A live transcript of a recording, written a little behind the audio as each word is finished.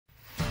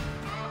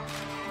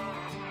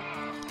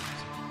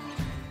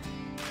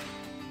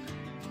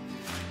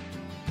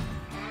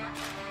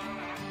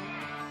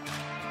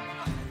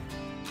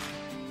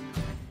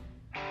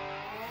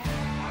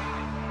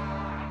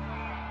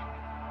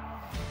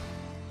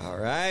All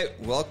right,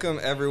 welcome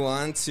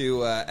everyone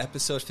to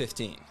episode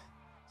 15. So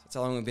that's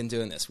how long we've been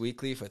doing this,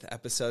 weekly with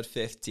episode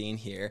 15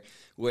 here.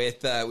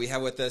 With we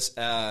have with us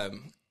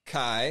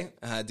Kai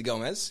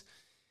DeGomez,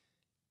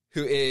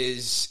 who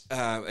is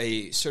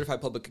a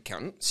certified public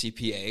accountant,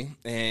 CPA,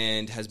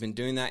 and has been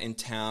doing that in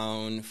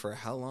town for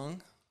how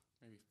long?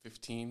 Maybe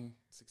 15,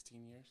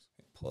 16 years.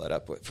 Pull that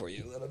up for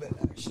you a little bit,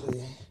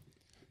 actually.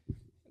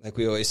 Like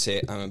we always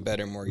say, I'm a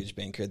better mortgage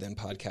banker than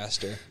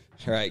podcaster.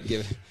 All right,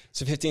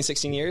 so 15,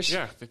 16 years?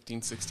 Yeah,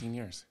 15, 16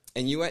 years.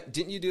 And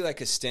didn't you do like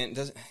a stint,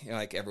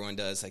 like everyone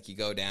does, like you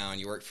go down,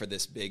 you work for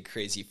this big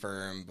crazy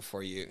firm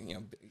before you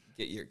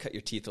cut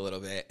your teeth a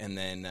little bit, and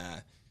then...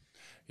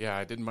 Yeah,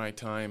 I did my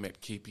time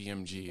at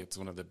KPMG. It's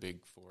one of the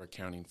big four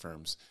accounting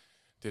firms.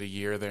 Did a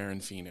year there in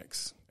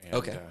Phoenix. And,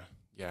 okay.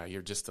 Yeah,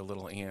 you're just a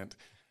little ant,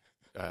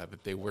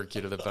 but they work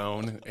you to the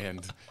bone,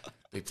 and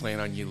they plan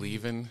on you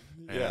leaving.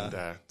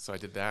 And so I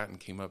did that and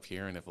came up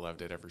here and have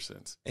loved it ever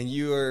since. And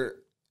you're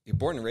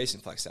born and raised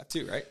in Flagstaff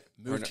too, right?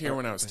 Moved here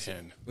when I was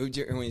 10. Moved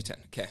here when you were 10,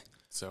 okay.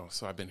 So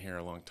I've been here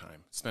a long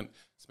time. Spent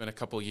a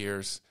couple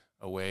years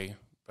away,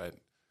 but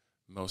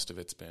most of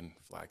it's been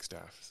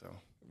Flagstaff. So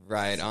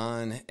right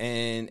on.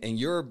 And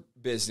your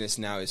business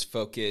now is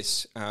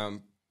focused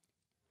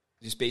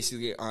just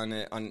basically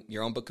on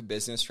your own book of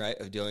business, right?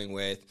 Of dealing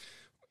with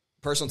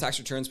personal tax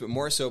returns, but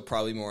more so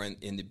probably more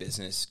in the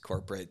business,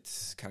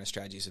 corporate kind of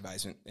strategies,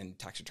 advisement, and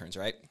tax returns,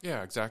 right?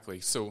 Yeah,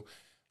 exactly. So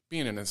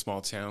being in a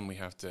small town, we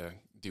have to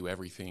do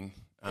everything.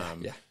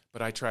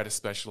 But I try to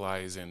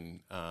specialize in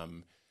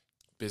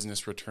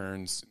business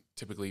returns,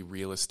 typically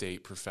real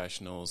estate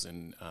professionals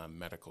and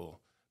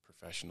medical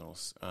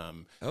professionals.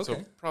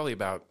 So probably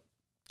about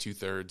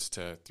 2/3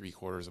 to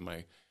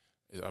 3/4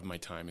 of my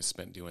time is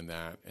spent doing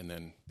that, and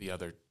then the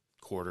other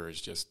quarter is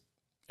just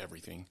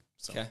everything.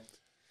 So. Okay.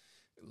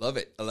 Love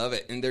it. I love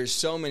it. And there's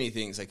so many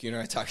things, like you and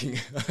I are talking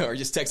or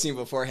just texting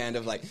beforehand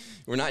of like,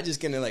 we're not just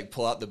going to like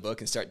pull out the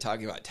book and start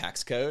talking about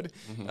tax code.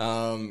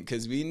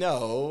 Cause we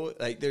know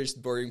like there's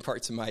boring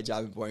parts of my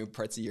job and boring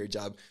parts of your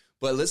job,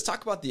 but let's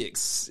talk about the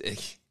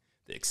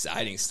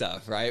exciting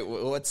stuff, right?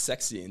 What's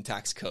sexy in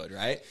tax code,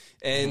 right?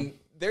 And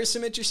there's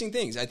some interesting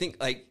things. I think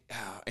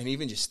and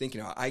even just thinking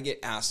about, I get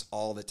asked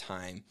all the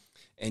time,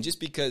 and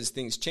just because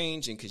things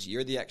change and because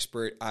you're the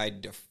expert, I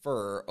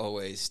defer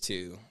always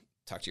to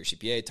talk to your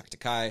CPA, talk to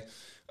Kai.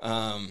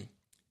 And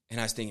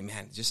I was thinking,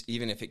 man, just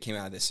even if it came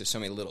out of this, there's so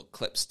many little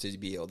clips to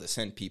be able to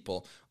send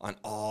people on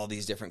all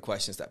these different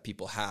questions that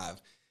people have.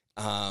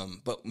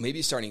 But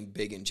maybe starting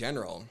big in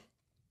general,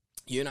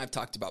 you and I have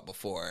talked about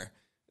before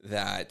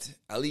that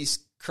at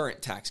least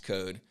current tax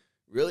code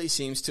really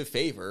seems to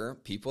favor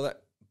people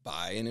that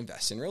buy and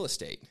invest in real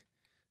estate.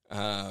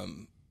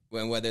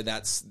 Whether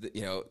that's,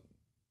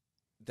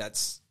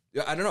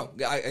 I don't know.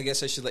 I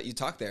guess I should let you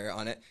talk there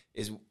on it.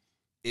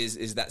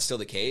 Is that still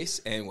the case?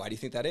 And why do you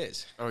think that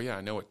is? Oh,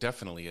 yeah, no, it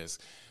definitely is.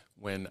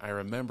 When I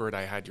remembered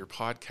I had your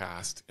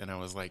podcast, and I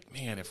was like,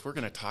 man, if we're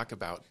going to talk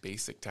about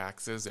basic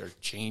taxes or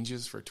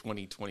changes for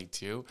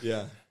 2022,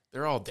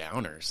 they're all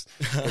downers.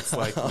 It's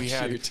like we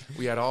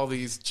had all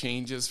these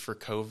changes for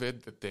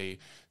COVID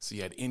so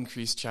you had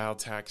increased child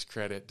tax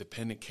credit,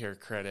 dependent care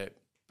credit,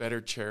 better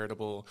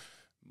charitable,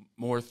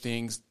 more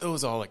things,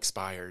 those all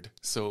expired.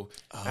 So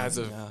as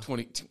of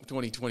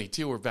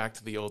 2022, we're back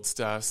to the old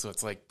stuff. So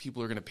it's like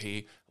people are going to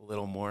pay a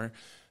little more.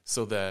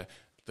 So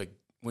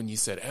when you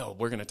said,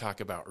 we're going to talk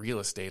about real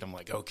estate, I'm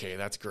like, okay,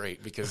 that's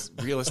great, because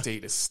real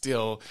estate there's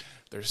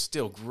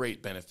still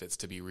great benefits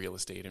to be real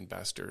estate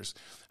investors.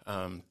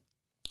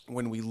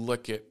 When we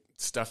look at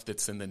stuff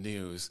that's in the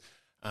news,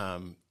 I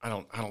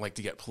don't like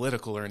to get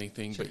political or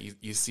anything, but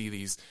you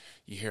see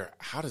you hear,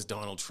 how does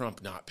Donald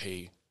Trump not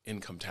pay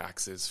income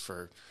taxes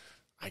for,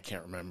 I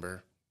can't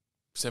remember,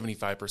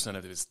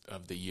 75%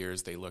 of the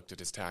years they looked at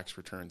his tax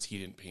returns, he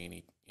didn't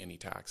pay any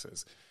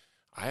taxes.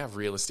 I have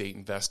real estate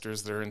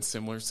investors that are in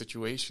similar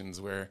situations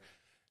where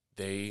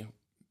they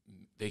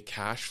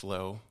cash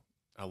flow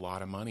a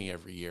lot of money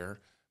every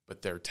year,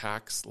 but their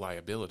tax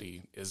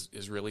liability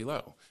is really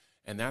low.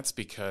 And that's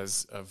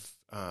because of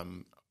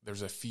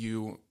there's a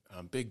few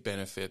big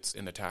benefits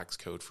in the tax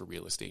code for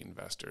real estate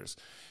investors.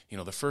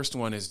 The first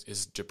one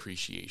is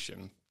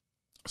depreciation.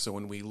 So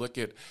when we look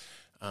at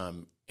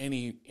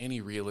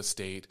any real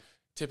estate,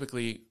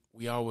 typically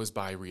we always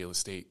buy real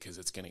estate because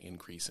it's going to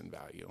increase in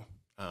value.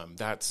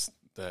 That's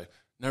the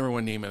number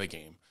one name of the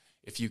game.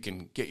 If you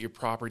can get your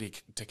property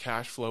to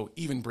cash flow,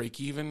 even break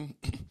even,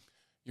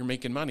 you're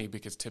making money,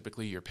 because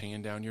typically you're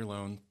paying down your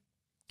loan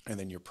and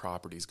then your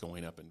property's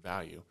going up in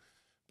value.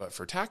 But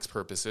for tax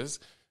purposes,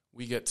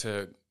 we get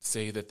to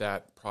say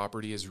that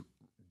property is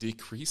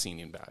decreasing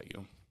in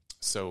value.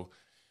 So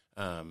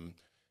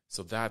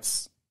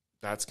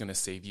that's going to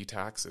save you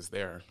taxes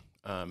there.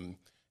 And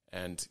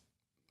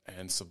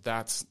so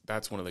that's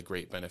one of the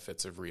great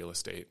benefits of real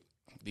estate.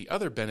 The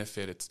other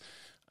benefit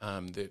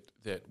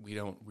that we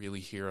don't really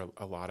hear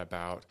a lot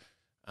about,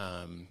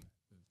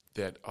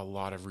 that a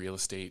lot of real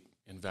estate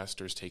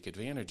investors take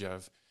advantage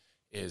of,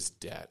 is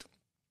debt.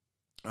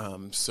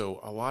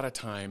 So a lot of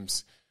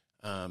times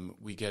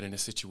we get in a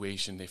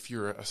situation, if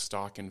you're a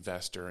stock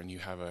investor and you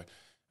have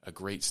a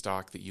great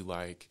stock that you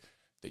like,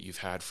 that you've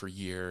had for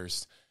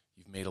years,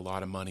 you've made a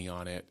lot of money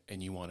on it,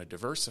 and you want to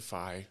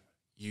diversify,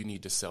 you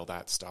need to sell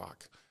that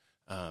stock.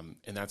 And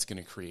that's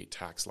going to create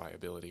tax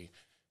liability.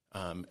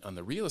 On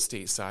the real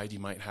estate side, you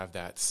might have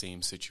that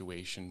same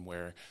situation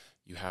where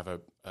you have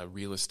a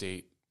real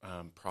estate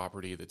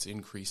property that's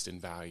increased in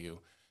value.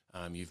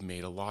 You've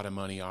made a lot of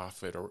money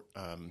off it, or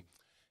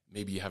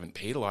maybe you haven't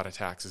paid a lot of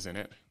taxes in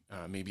it.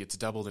 Maybe it's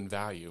doubled in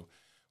value.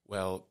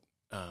 Well,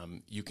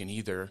 you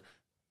could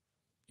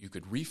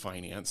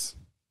refinance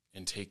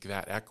and take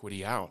that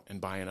equity out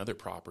and buy another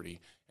property,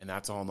 and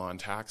that's all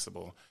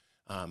non-taxable.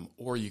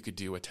 Or you could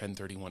do a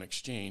 1031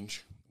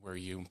 exchange where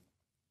you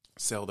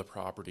sell the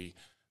property,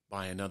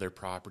 buy another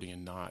property,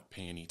 and not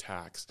pay any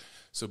tax.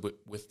 So, but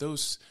with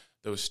those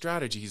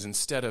strategies,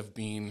 instead of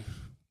being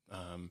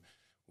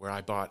where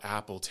I bought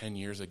Apple 10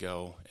 years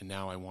ago and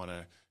now I want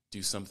to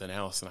do something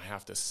else and I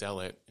have to sell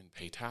it and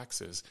pay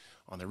taxes,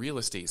 on the real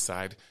estate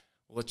side,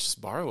 well, let's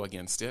just borrow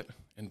against it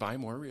and buy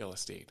more real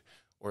estate.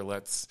 Or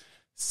let's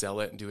sell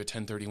it and do a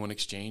 1031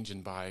 exchange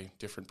and buy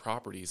different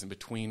properties. And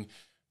between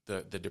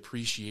the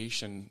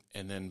depreciation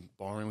and then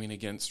borrowing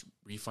against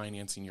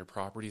refinancing your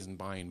properties and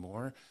buying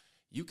more,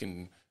 you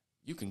can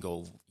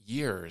go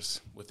years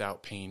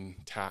without paying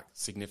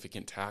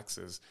significant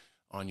taxes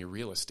on your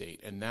real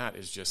estate. And that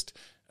is just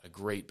a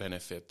great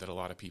benefit that a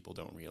lot of people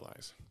don't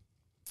realize.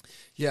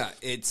 Yeah,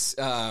 it's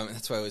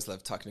that's why I always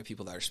love talking to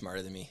people that are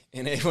smarter than me.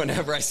 And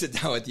whenever I sit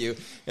down with you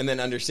and then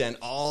understand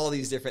all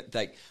these different,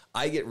 like,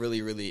 I get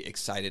really, really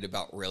excited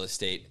about real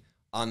estate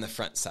on the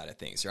front side of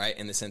things, right?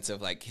 In the sense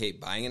of like, hey,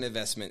 buying an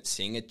investment,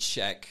 seeing a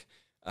check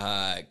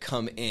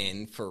come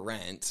in for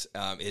rent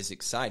is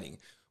exciting.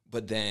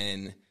 But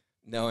then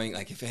knowing,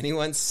 like, if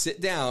anyone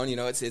sit down,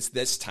 it's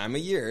this time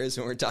of year is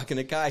when we're talking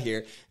to Kai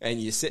here,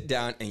 and you sit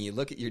down and you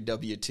look at your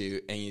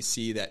W-2 and you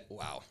see that,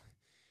 wow,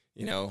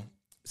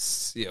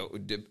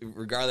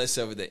 regardless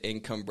of the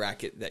income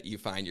bracket that you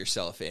find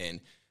yourself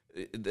in,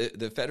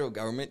 the federal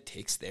government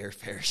takes their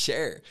fair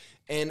share.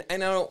 And I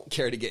don't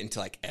care to get into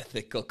like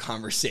ethical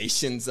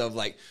conversations of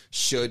like,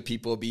 should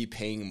people be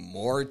paying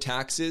more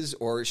taxes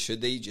or should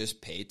they just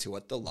pay to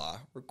what the law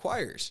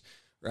requires,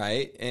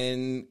 right?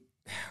 And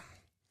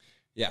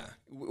yeah,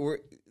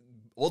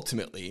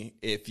 ultimately,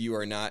 if you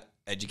are not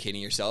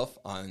educating yourself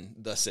on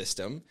the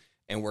system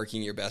and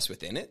working your best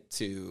within it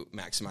to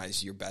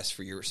maximize your best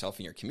for yourself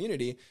and your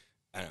community,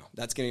 I don't know,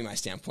 that's going to be my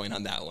standpoint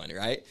on that one,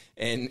 right?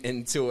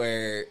 And to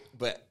where,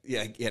 but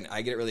yeah, again,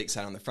 I get really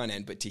excited on the front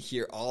end, but to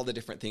hear all the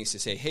different things to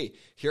say, hey,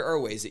 here are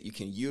ways that you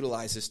can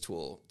utilize this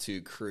tool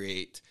to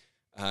create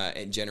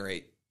and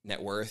generate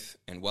net worth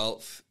and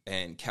wealth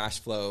and cash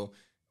flow,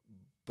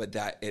 but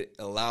that it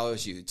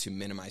allows you to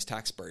minimize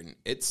tax burden.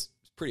 It's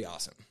pretty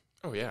awesome.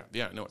 Oh, yeah.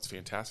 Yeah, no, it's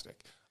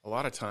fantastic. A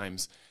lot of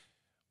times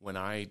when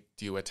I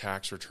do a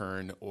tax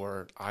return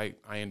or I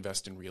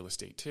invest in real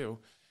estate too,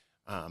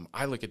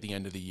 I look at the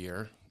end of the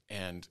year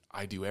and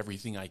I do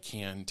everything I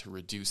can to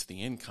reduce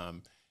the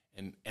income.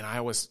 And I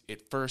always,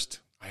 at first,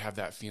 I have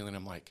that feeling,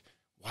 I'm like,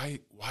 why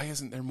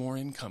isn't there more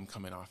income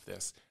coming off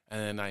this? And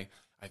then I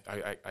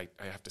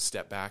have to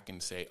step back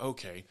and say,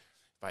 okay,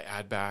 if I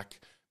add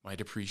back my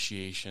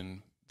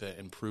depreciation, the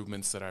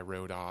improvements that I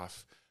wrote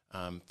off,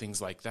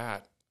 things like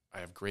that,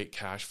 I have great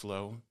cash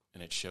flow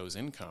and it shows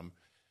income.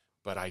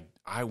 But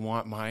I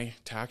want my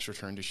tax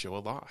return to show a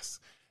loss.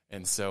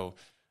 And so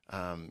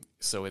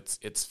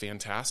it's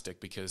fantastic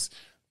because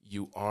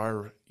you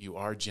are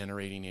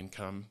generating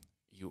income.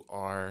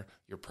 Your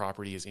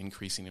property is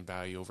increasing in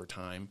value over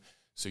time.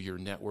 So your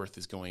net worth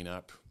is going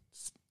up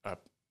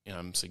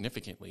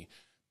significantly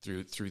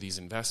through these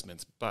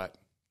investments. But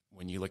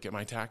when you look at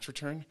my tax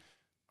return,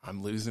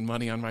 I'm losing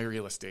money on my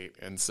real estate.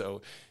 And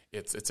so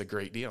it's a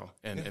great deal.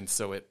 And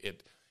so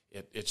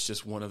it's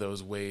just one of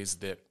those ways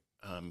that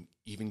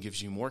even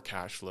gives you more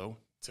cash flow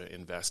to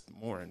invest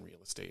more in real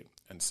estate.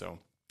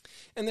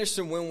 And there's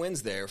some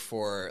win-wins there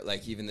for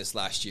like even this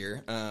last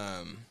year.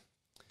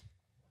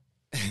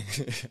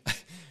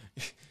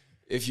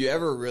 If you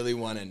ever really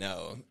want to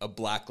know, a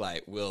black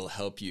light will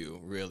help you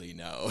really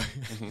know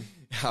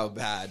how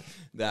bad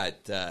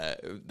that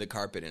the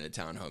carpet in a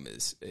townhome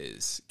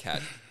is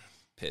cat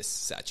piss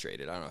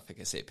saturated. I don't know if I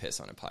can say piss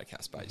on a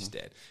podcast, but I just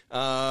did.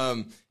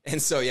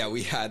 And so yeah,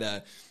 we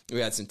had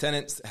some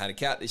tenants that had a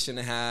cat they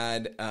shouldn't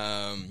have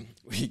had.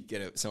 We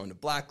get someone to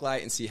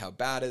blacklight and see how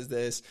bad is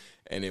this,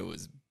 and it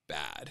was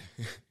bad.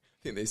 I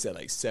think they said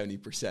like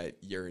 70%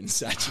 urine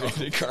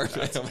saturated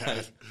carpet.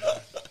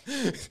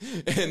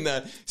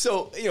 And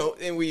so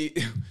and we.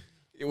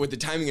 With the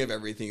timing of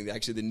everything,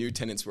 actually the new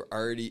tenants were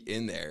already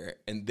in there,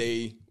 and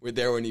they were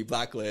there when he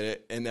blacklit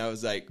it, and I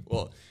was like,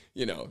 well,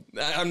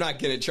 I'm not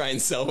going to try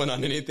and sell one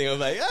on anything. I'm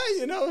like,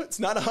 it's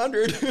not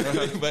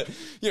 100. But,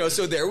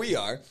 so there we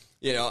are.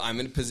 I'm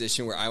in a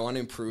position where I want to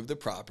improve the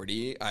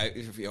property.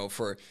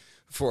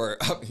 For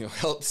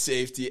health,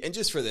 safety, and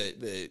just for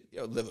the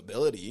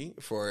livability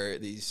for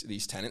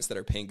these tenants that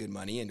are paying good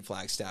money and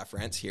Flagstaff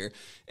rents here.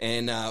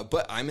 And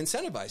but I'm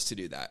incentivized to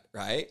do that,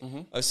 right?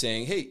 Of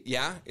saying, hey,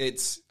 yeah,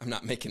 I'm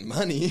not making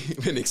money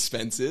in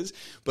expenses,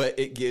 but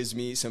it gives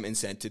me some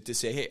incentive to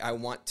say, hey, I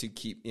want to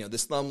keep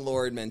this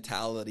slumlord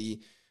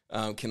mentality.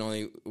 Can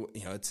only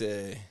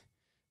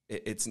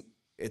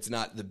it's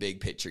not the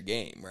big picture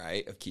game,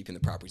 right? Of keeping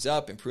the properties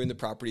up, improving the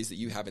properties, that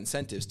you have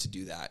incentives to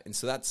do that, and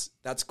so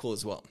that's cool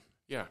as well.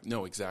 Yeah,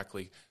 no,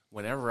 exactly.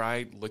 Whenever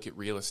I look at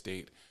real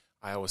estate,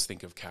 I always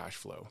think of cash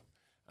flow.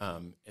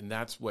 And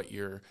that's what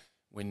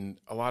when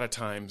a lot of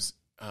times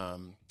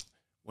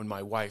when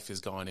my wife has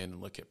gone in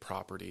and look at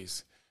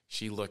properties,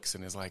 she looks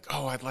and is like,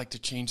 oh, I'd like to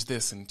change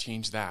this and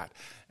change that.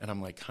 And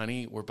I'm like,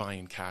 honey, we're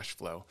buying cash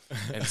flow.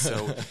 And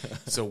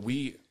so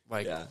we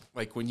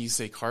like when you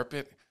say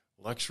carpet,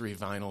 luxury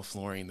vinyl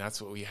flooring, that's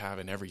what we have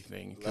in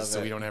everything.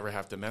 So we don't ever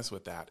have to mess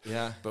with that.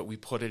 Yeah. But we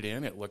put it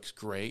in, it looks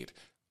great.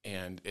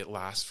 And it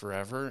lasts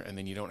forever, and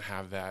then you don't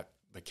have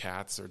the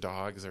cats or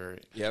dogs or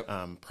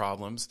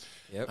problems.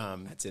 Yep,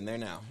 that's in there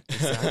now.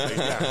 Exactly,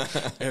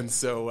 yeah. And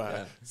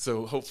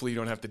so hopefully you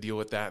don't have to deal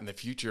with that in the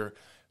future.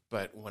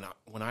 But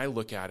when I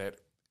look at it,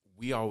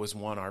 we always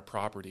want our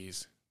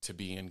properties to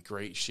be in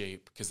great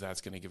shape because that's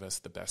going to give us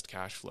the best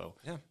cash flow.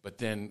 Yeah. But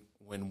then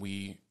when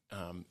we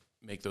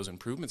make those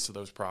improvements to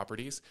those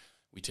properties,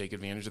 we take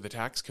advantage of the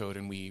tax code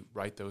and we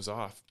write those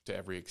off to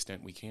every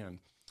extent we can.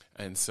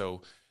 And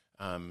so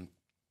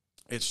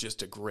it's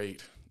just a great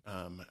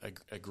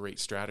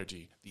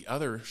strategy. The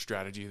other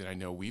strategy that I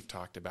know we've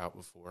talked about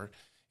before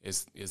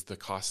is the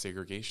cost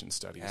segregation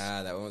studies.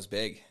 Yeah, that one was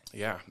big.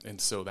 Yeah,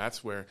 and so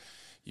that's where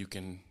you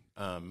can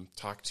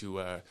talk to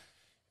a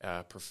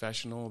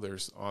professional.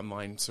 There's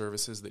online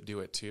services that do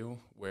it too,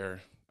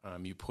 where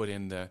you put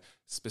in the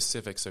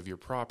specifics of your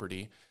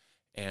property,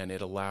 and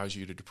it allows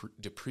you to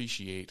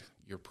depreciate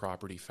your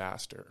property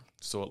faster.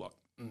 So,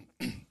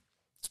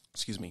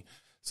 excuse me.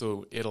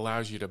 So it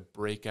allows you to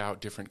break out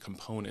different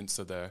components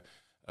of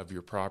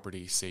your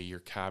property, say your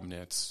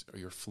cabinets or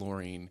your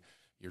flooring,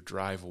 your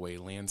driveway,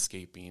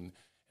 landscaping,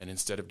 and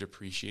instead of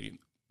depreciating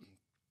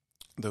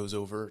those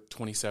over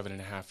 27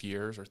 and a half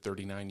years or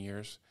 39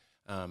 years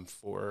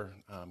for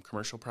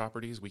commercial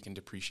properties, we can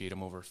depreciate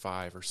them over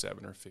 5 or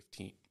 7 or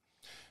 15.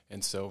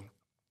 And so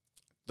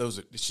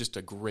it's just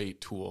a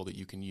great tool that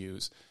you can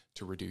use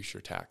to reduce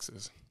your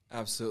taxes.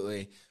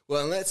 Absolutely.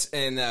 Well,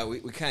 we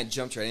kind of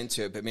jumped right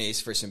into it, but maybe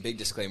for some big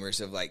disclaimers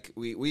of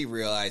we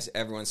realize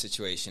everyone's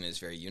situation is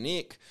very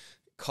unique.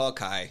 Call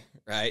Kai,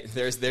 right?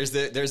 There's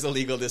the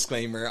legal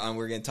disclaimer on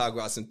we're going to talk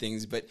about some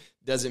things, but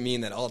doesn't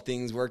mean that all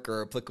things work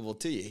or are applicable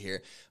to you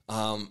here.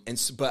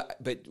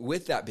 But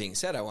with that being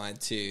said, I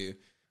wanted to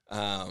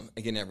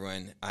again,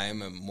 everyone, I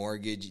am a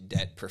mortgage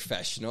debt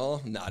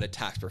professional, not a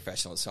tax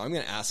professional, so I'm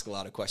going to ask a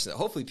lot of questions that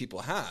hopefully people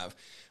have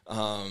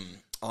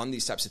on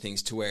these types of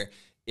things to where.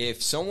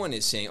 If someone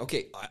is saying,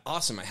 okay,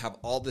 awesome, I have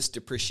all this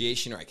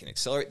depreciation or I can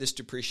accelerate this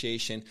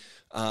depreciation,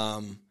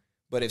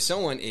 but if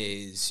someone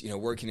is,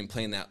 working and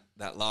playing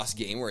that loss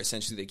game where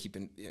essentially they keep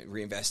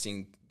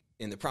reinvesting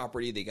in the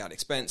property, they got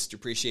expense,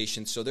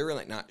 depreciation, so they're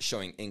really not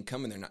showing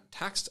income and they're not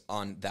taxed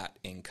on that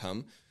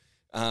income,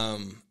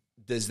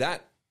 does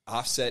that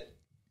offset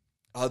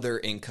other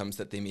incomes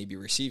that they may be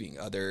receiving,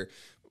 other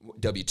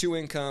W-2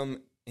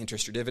 income,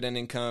 interest or dividend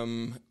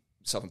income,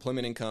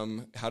 self-employment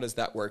income? How does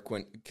that work?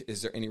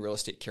 Is there any real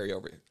estate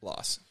carryover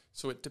loss?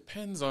 So it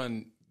depends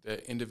on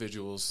the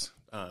individual's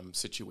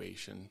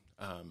situation.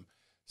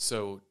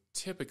 So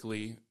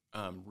typically,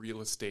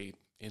 real estate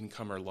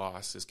income or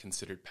loss is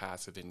considered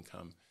passive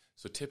income.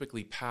 So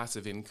typically,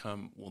 passive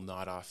income will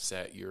not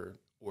offset your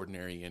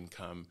ordinary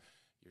income,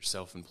 your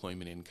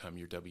self-employment income,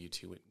 your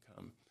W-2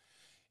 income.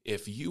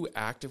 If you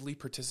actively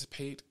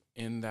participate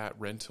in that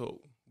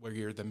rental where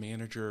you're the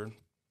manager,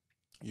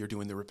 you're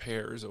doing the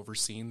repairs,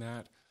 overseeing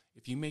that.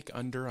 If you make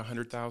under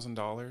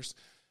 $100,000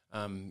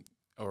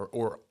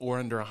 or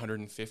under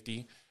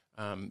 $150,000,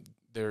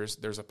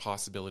 there's a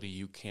possibility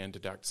you can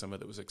deduct some of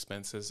those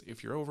expenses.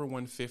 If you're over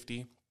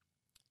 $150,000,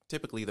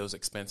 typically those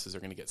expenses are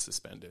going to get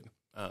suspended.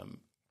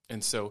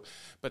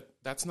 But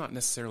that's not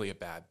necessarily a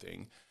bad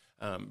thing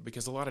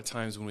because a lot of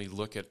times when we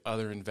look at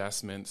other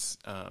investments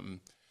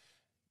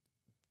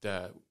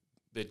that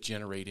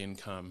generate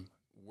income,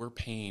 we're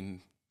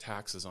paying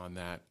taxes on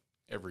that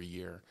every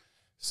year.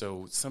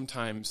 So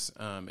sometimes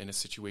in a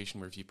situation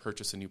where if you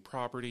purchase a new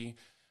property,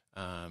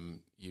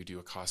 you do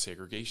a cost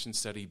segregation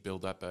study,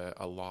 build up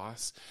a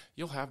loss,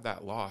 you'll have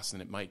that loss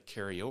and it might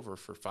carry over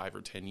for 5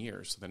 or 10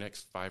 years. So the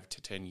next 5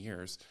 to 10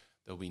 years,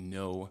 there'll be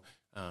no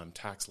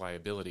tax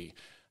liability.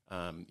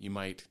 You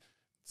might,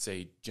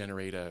 say,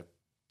 generate a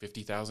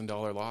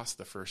 $50,000 loss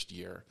the first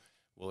year.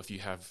 Well, if you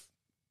have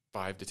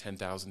 $5,000 to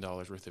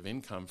 $10,000 worth of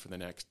income for the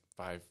next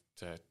 5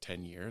 to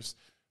 10 years,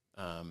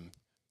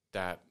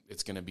 that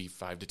it's going to be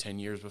 5 to 10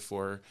 years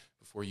before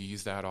you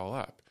use that all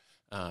up.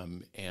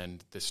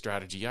 And the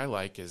strategy I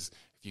like is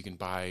if you can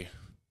buy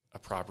a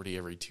property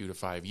every 2 to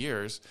 5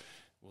 years,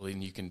 well,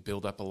 then you can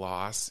build up a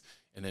loss,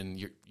 and then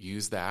you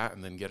use that,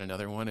 and then get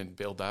another one and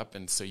build up,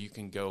 and so you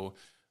can go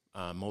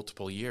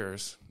multiple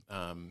years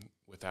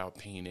without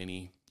paying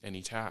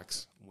any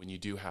tax when you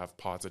do have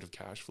positive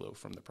cash flow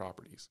from the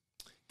properties.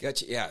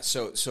 Gotcha. Yeah.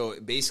 So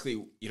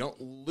basically, you don't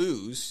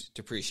lose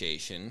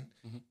depreciation.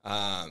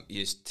 You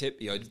just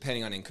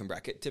depending on income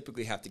bracket,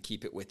 typically have to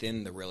keep it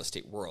within the real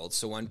estate world.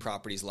 So one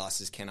property's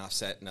losses can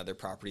offset another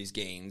property's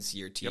gains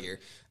year to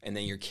year, and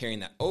then you're carrying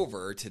that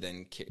over to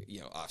then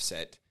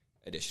offset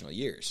additional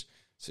years.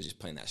 So just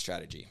playing that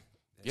strategy.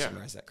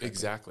 Summarize that correctly.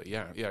 Exactly.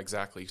 Yeah,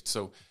 exactly.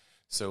 So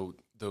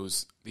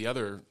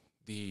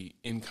the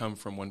income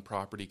from one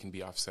property can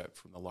be offset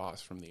from the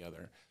loss from the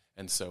other,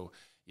 and so.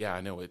 Yeah,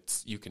 I know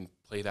you can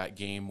play that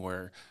game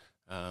where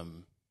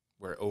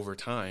over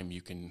time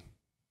you can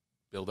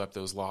build up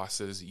those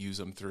losses, use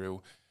them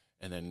through,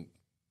 and then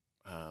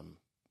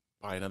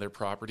buy another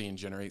property and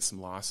generate some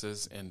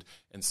losses. And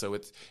so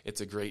it's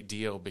a great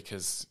deal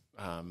because,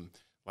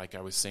 like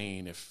I was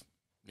saying, if,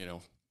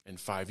 in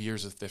 5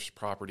 years, if this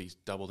property's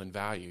doubled in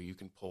value, you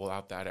can pull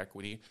out that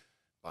equity,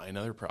 buy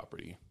another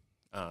property.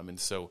 And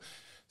so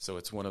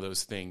it's one of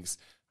those things,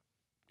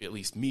 at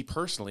least me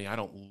personally, I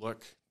don't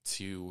look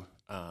to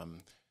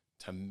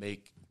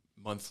make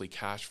monthly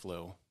cash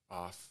flow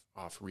off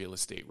real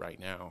estate right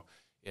now.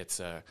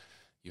 It's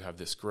you have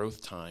this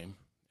growth time,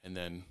 and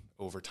then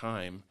over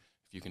time,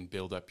 if you can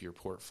build up your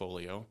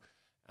portfolio,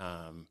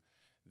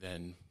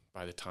 then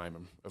by the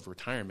time of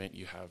retirement,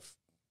 you have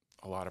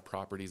a lot of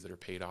properties that are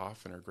paid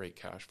off and are great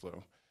cash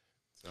flow.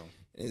 So,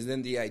 and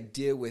then the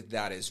idea with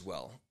that as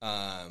well,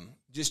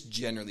 just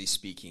generally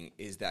speaking,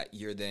 is that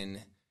you're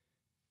then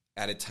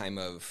at a time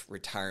of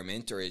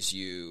retirement, or as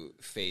you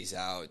phase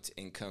out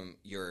income,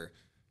 your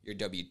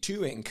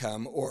W-2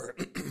 income or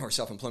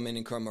self-employment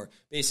income, or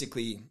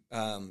basically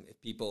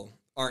if people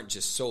aren't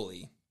just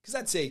solely, because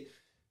I'd say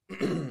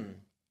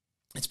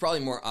it's probably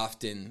more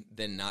often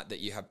than not that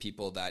you have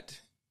people that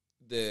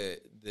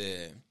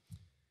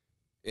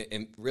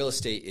and real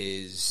estate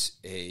is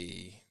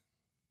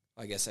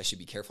I guess I should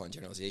be careful on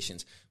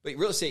generalizations, but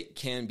real estate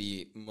can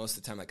be most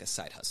of the time like a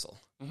side hustle,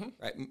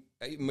 right?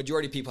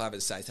 Majority of people have it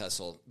as a side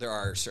hustle. There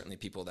are certainly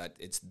people that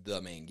it's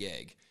the main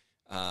gig.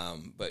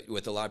 But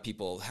with a lot of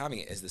people having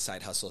it as the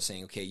side hustle,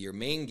 saying, okay, your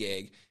main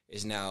gig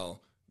is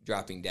now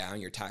dropping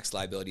down, your tax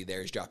liability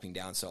there is dropping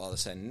down. So all of a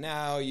sudden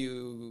now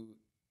you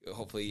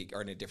hopefully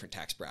are in a different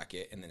tax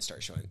bracket and then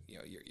start showing, you're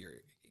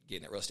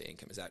getting that real estate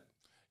income. Is that?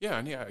 Yeah.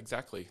 And yeah,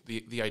 exactly.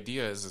 The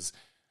idea is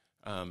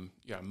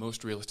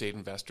most real estate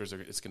investors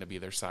it's going to be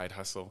their side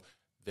hustle.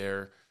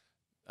 They're,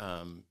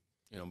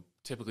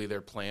 typically their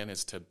plan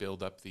is to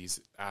build up these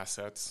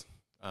assets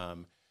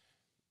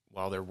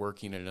while they're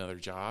working at another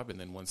job, and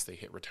then once they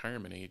hit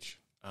retirement age,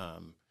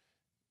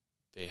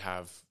 they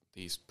have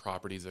these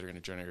properties that are going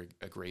to generate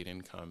a great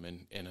income,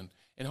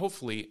 and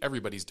hopefully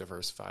everybody's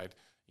diversified.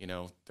 You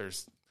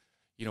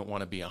don't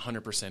want to be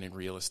 100% in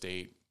real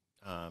estate.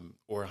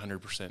 Or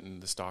 100%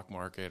 in the stock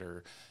market,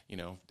 or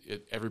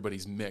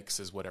everybody's mix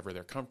is whatever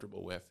they're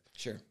comfortable with.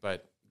 Sure.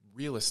 But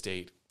real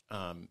estate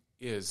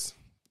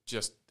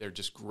they're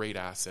just great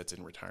assets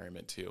in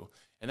retirement too,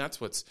 and that's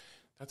what's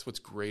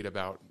great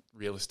about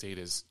real estate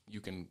is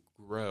you can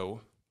grow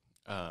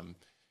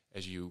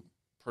as you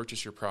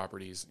purchase your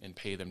properties and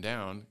pay them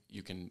down.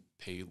 You can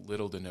pay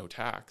little to no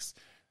tax,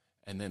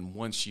 and then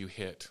once you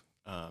hit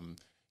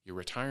your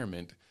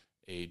retirement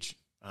age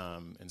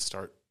and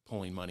start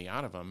pulling money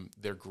out of them,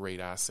 they're great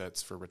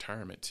assets for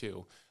retirement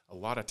too. A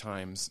lot of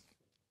times,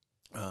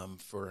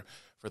 for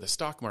the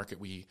stock market,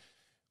 we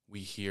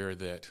hear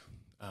that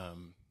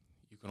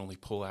you can only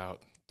pull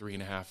out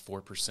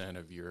 3.5-4%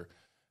 of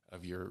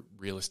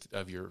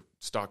your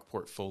stock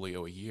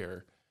portfolio a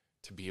year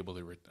to be able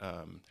to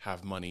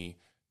have money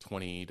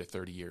 20 to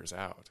 30 years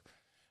out.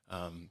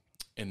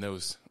 And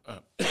those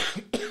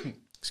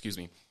excuse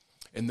me,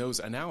 and those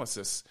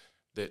analysis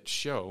that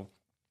show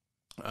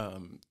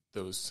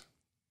those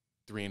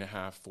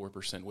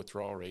 3.5-4%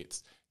 withdrawal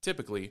rates,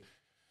 typically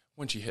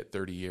once you hit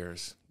 30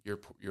 years, your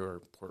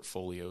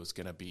portfolio is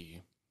going to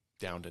be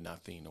down to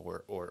nothing,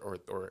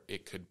 or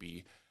it could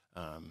be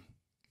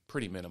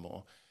pretty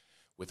minimal.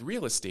 With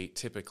real estate,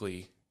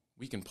 typically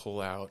we can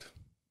pull out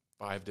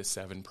 5 to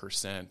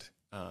 7%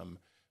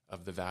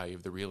 of the value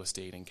of the real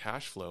estate in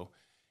cash flow,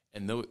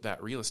 and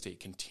that real estate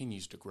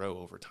continues to grow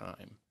over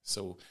time.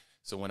 So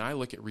when I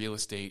look at real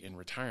estate in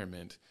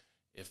retirement,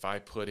 if I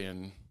put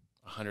in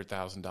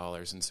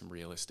 $100,000 in some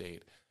real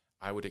estate,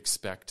 I would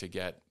expect to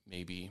get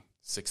maybe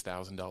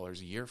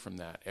 $6,000 a year from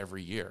that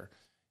every year.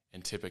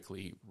 And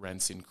typically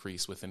rents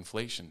increase with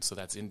inflation. So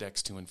that's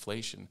indexed to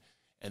inflation.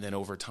 And then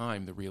over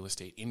time, the real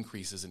estate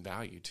increases in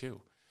value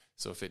too.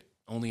 So if it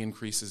only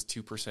increases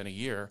 2% a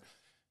year,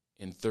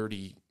 in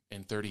 30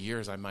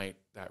 years,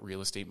 that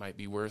real estate might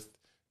be worth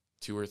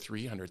 $200,000 or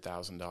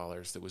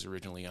 $300,000 that was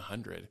originally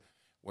 $100,000.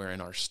 Where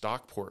in our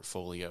stock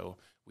portfolio,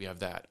 we have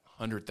that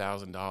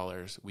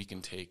 $100,000, we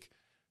can take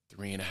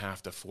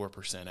 3.5 to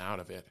 4% out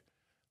of it.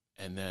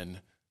 And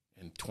then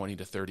in 20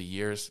 to 30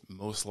 years,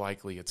 most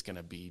likely it's going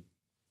to be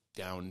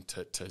down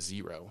to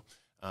zero.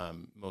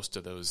 most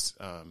of those,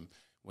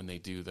 when they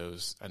do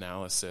those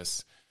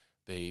analysis,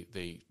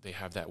 they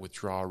have that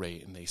withdrawal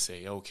rate, and they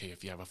say, okay,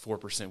 if you have a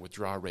 4%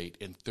 withdrawal rate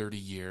in 30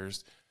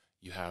 years,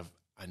 you have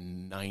a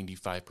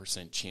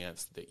 95%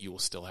 chance that you will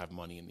still have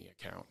money in the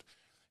account.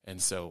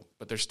 And so,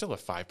 but there's still a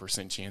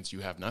 5% chance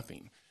you have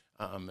nothing.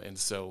 And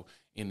so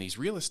in these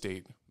real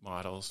estate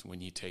models,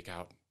 when you take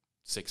out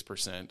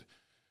 6%,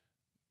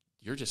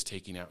 you're just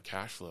taking out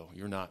cash flow.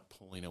 You're not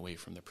pulling away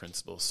from the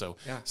principal. So,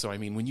 so I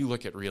mean, when you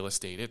look at real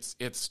estate,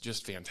 it's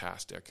just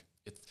fantastic.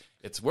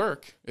 It's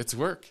work. It's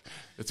work.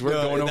 It's work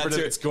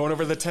it's going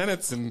over the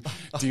tenants and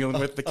dealing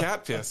with the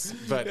cat piss.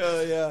 But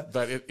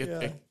but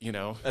it you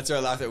know, that's where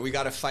I laugh at. We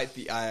got to fight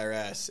the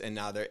IRS, and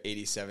now they're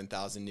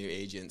 87,000 new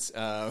agents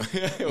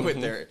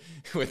with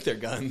their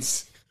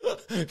guns.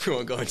 We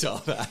won't go into all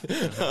that.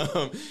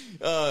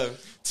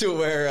 To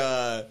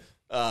where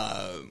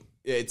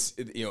it's,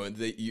 you know,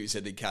 you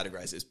said they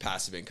categorize it as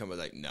passive income. I was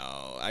like,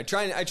 no. I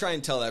try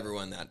and tell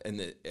everyone that,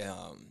 and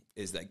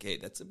is that, hey,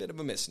 that's a bit of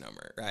a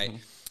misnomer, right? Mm-hmm.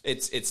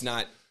 It's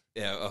not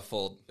a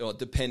full, well,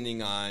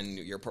 depending on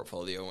your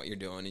portfolio and what you're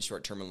doing in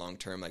short term and long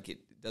term, like it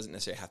doesn't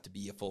necessarily have to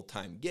be a full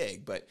time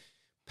gig, but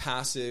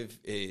passive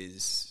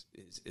is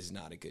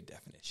not a good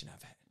definition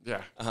of it.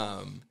 Yeah.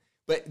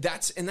 But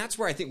that's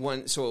where I think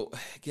one. So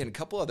again, a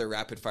couple other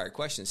rapid fire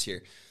questions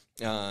here,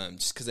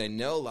 just because I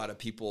know a lot of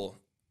people.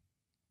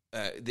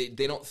 They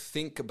don't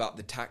think about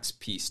the tax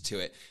piece to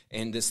it.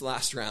 And this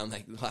last round,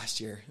 like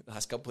last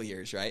couple of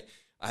years, right?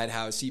 I had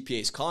how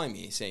CPAs calling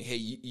me saying,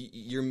 "Hey,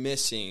 we're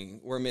missing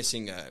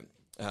the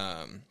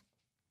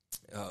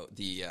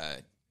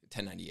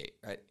 1098,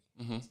 right?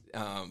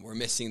 Mm-hmm. We're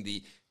missing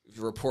the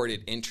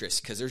reported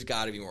interest because there's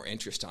got to be more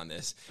interest on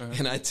this." Uh-huh.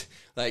 And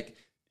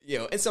you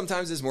know, and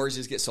sometimes as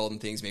mortgages get sold and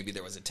things, maybe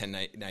there was a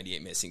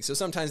 1098 missing. So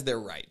sometimes they're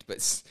right,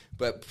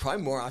 but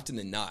probably more often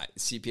than not,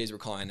 CPAs were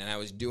calling, and I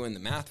was doing the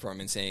math for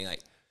them and saying,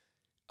 like,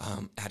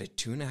 at a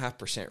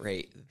 2.5%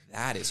 rate,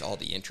 that is all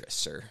the interest,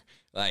 sir,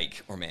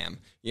 like, or ma'am,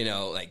 you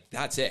know, like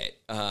that's it.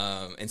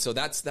 And so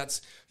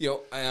that's you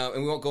know,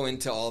 and we won't go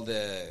into all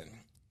the,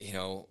 you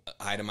know,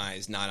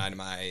 itemized,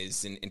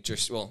 non-itemized, and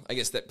interest. Well, I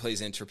guess that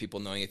plays into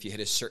people knowing if you hit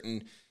a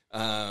certain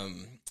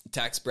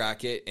tax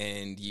bracket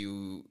and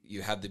you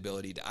have the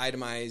ability to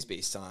itemize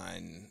based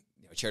on,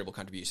 you know, charitable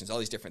contributions, all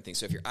these different things.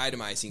 So if you're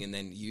itemizing and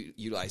then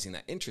utilizing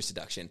that interest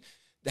deduction,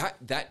 that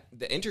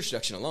the interest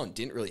deduction alone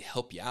didn't really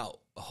help you out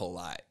a whole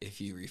lot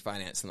if you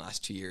refinance in the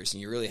last 2 years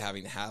and you're really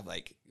having to have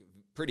like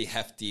pretty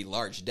hefty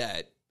large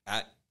debt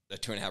at a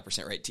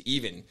 2.5% rate to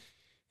even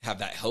have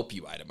that help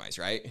you itemize,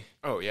 right?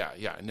 Oh yeah.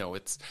 No,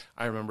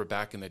 I remember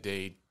back in the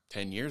day,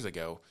 10 years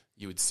ago,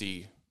 you would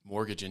see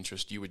mortgage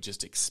interest you would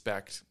just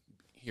expect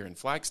here in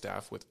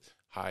Flagstaff with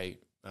high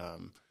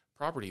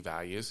property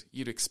values,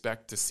 you'd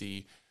expect to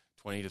see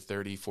 $20,000 to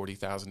 $30,000,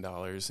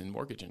 $40,000 in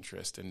mortgage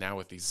interest. And now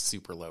with these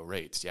super low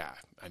rates,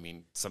 I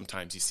mean,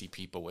 sometimes you see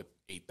people with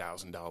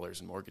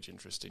 $8,000 in mortgage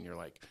interest and you're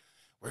like,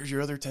 where's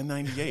your other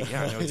 1098?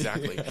 Yeah, I know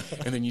exactly.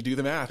 And then you do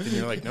the math and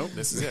you're like, nope,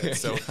 this is it.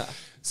 So,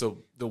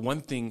 so the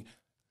one thing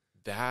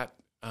that,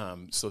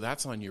 so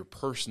that's on your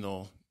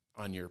personal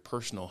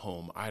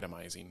home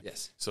itemizing.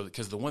 Yes. So,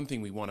 because the one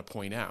thing we want to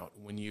point out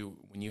when you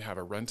have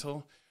a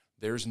rental,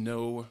 there's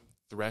no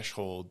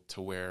threshold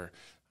to where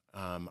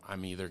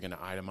I'm either going to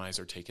itemize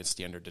or take a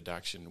standard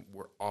deduction.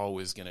 We're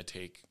always going to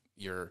take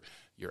your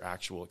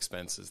actual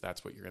expenses.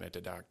 That's what you're going to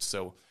deduct.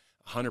 So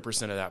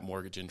 100% of that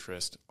mortgage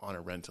interest on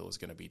a rental is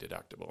going to be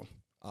deductible.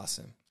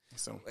 Awesome.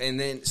 So, and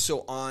then,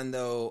 on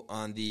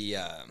the,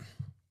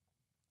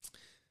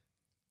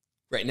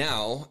 right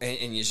now,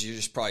 and you're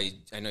just probably,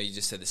 I know you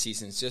just said the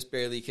season's just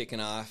barely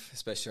kicking off,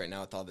 especially right now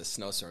with all the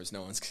snowstorms.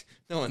 No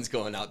one's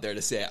going out there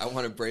to say, I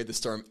want to brave the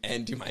storm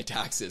and do my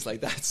taxes.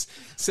 Like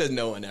says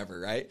no one ever,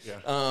 right?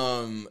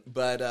 Yeah.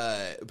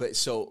 But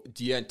so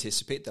do you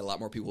anticipate that a lot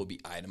more people will be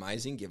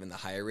itemizing given the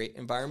higher rate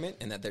environment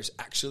and that there's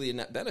actually a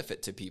net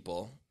benefit to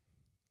people?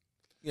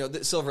 You know,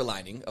 the silver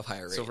lining of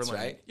higher rates,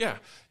 right? Yeah.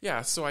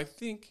 Yeah. So I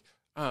think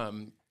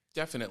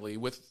definitely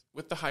with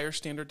the higher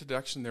standard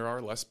deduction, there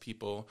are less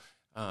people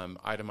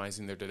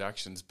itemizing their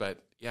deductions. But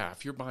yeah,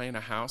 if you're buying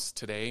a house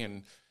today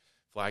in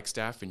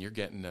Flagstaff and you're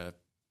getting a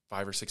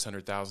 $500,000 or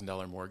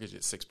 $600,000 mortgage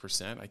at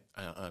 6%,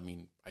 I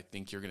mean, I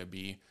think you're going to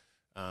be,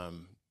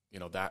 you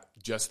know, that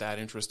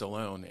interest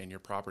alone and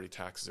your property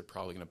taxes are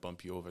probably going to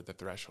bump you over the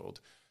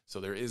threshold. So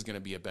there is going to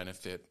be a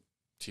benefit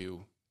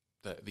to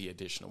the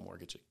additional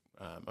mortgage,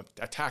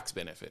 a tax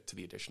benefit to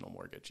the additional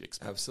mortgage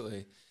expense.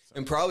 Absolutely.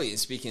 And probably,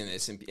 speaking of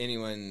this, and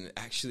anyone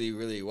actually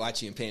really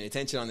watching and paying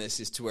attention on this,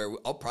 is to where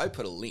I'll probably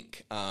put a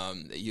link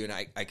that you and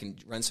I can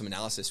run some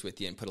analysis with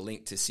you and put a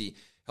link to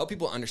help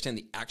people understand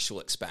the actual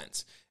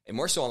expense. And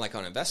more so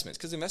on investments,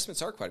 because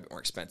investments are quite a bit more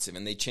expensive.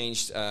 And they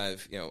changed,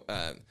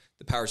 the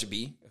powers that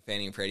be,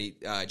 Fannie and Freddie,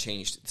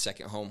 changed the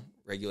second home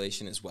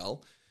regulation as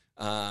well,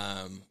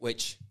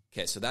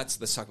 okay, so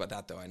let's talk about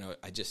that though. I know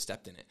I just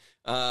stepped in it.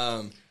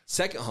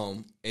 Second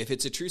home, if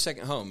it's a true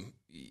second home,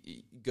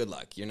 good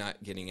luck. You're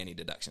not getting any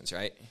deductions,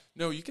 right?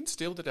 No, you can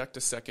still deduct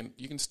a second.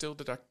 You can still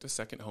deduct a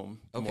second home,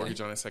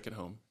 mortgage on a second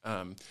home.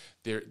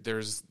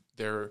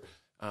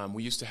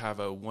 We used to have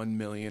a $1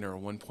 million or a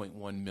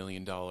 $1.1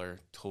 million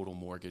total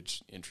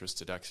mortgage interest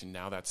deduction.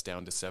 Now that's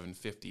down to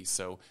 $750.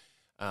 So,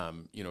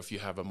 if you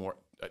have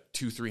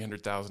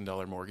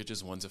 $200,000-$300,000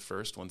 mortgages, one's a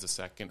first, one's a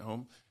second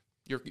home,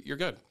 you're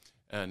good.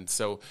 And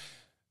so,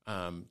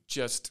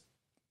 just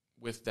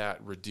with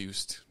that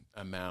reduced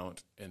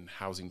amount in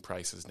housing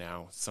prices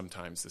now,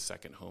 sometimes the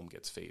second home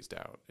gets phased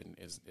out and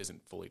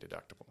isn't fully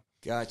deductible.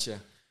 Gotcha.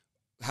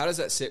 How does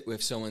that sit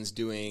with someone's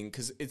doing,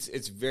 because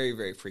it's very,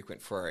 very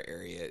frequent for our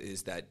area,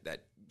 is that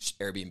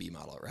Airbnb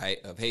model,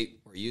 right? Of, hey,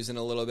 we're using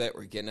a little bit,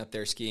 we're getting up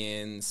there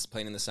skiing,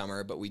 playing in the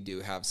summer, but we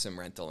do have some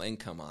rental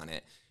income on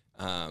it.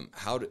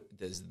 How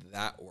does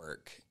that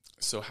work?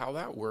 So how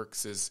that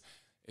works is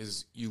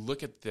you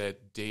look at the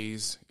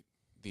days,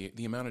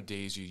 the amount of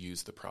days you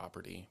use the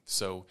property.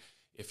 So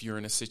if you're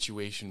in a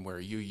situation where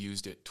you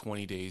used it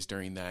 20 days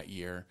during that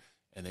year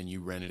and then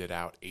you rented it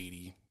out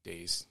 80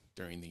 days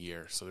during the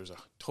year, so there's a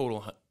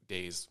total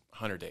days,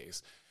 100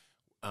 days,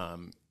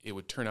 it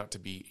would turn out to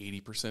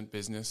be 80%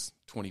 business,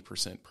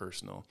 20%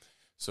 personal.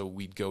 So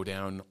we'd go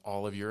down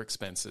all of your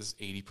expenses.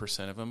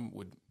 80% of them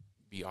would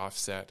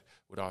offset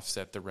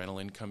the rental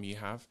income you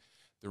have.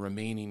 The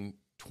remaining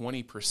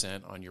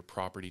 20% on your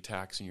property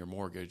tax and your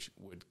mortgage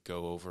would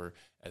go over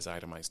as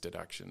itemized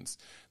deductions.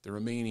 The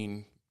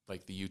remaining,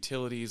 like the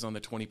utilities on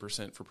the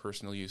 20% for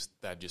personal use,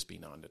 that'd just be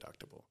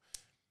non-deductible.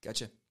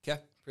 Gotcha. Okay,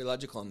 pretty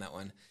logical on that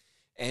one.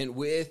 And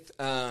with,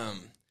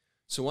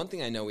 so one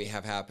thing I know we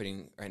have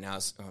happening right now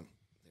is,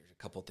 there's a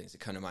couple of things that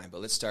come to mind, but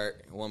let's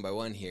start one by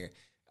one here.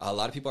 A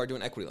lot of people are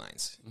doing equity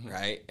lines,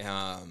 right?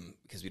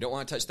 Because we don't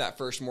want to touch that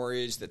first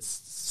mortgage that's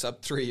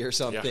sub 3 or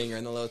something, or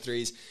in the low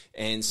 3s.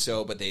 And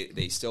so, but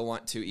they still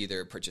want to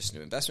either purchase new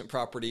investment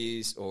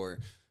properties or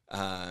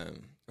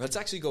let's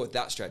actually go with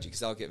that strategy because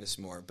that'll give us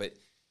more. But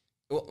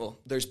well,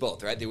 there's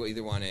both, right? They will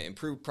either want to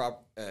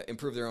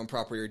improve their own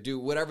property or do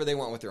whatever they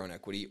want with their own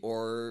equity,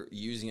 or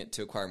using it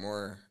to acquire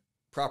more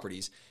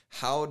properties.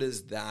 How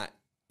does that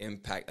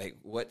impact? Like,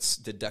 what's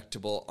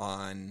deductible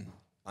on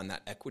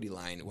that equity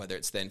line, whether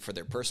it's then for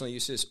their personal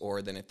uses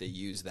or then if they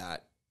use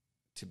that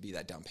to be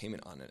that down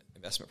payment on an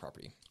investment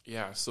property?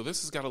 Yeah, so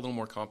this has got a little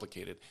more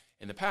complicated.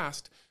 In the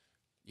past,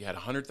 you had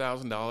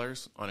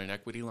 $100,000 on an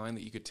equity line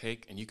that you could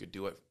take, and you could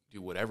do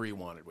whatever you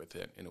wanted with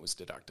it, and it was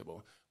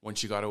deductible.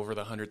 Once you got over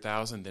the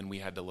 $100,000, then we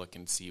had to look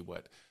and see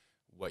what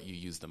you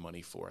used the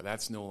money for.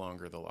 That's no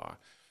longer the law.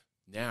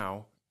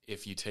 Now,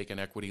 if you take an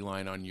equity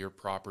line on your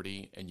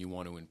property and you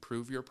want to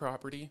improve your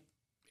property,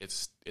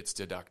 it's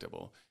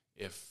deductible.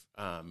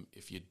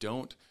 If you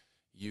don't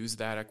use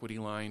that equity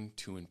line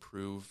to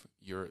improve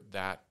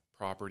that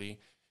property,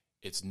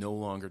 it's no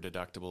longer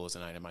deductible as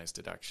an itemized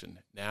deduction.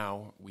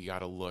 Now we got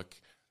to look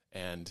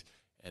and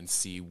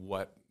see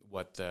what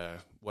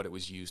it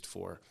was used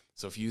for.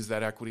 So if you use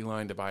that equity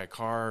line to buy a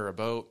car or a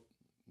boat,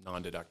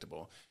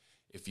 non-deductible.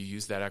 If you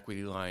use that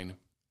equity line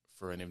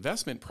for an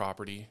investment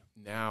property,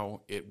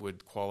 now it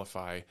would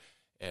qualify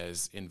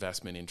as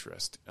investment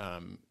interest.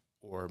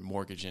 Or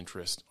mortgage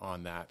interest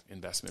on that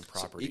investment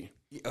property.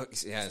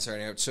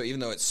 So even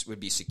though it would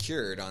be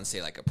secured on,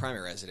 say, like a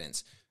primary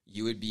residence,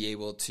 you would be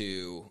able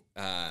to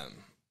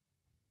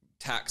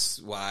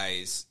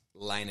tax-wise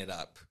line it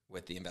up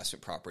with the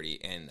investment property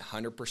and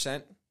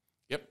 100%?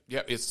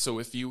 Yep.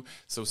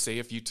 Say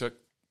if you took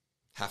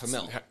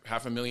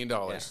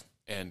 $500,000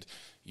 and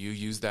you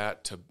use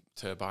that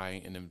to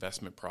buy an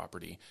investment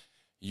property,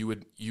 you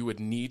would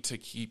need to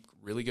keep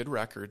really good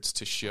records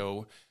to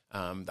show.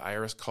 The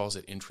IRS calls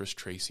it interest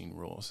tracing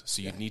rules.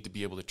 So you'd need to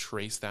be able to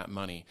trace that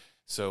money.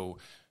 So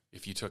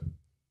if you took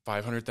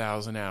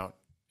 $500,000 out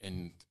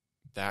and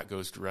that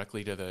goes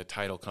directly to the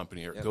title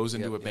company or it goes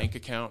into a bank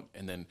account,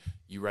 and then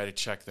you write a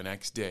check the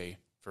next day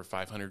for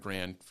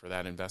 $500,000 for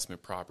that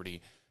investment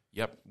property,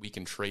 we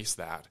can trace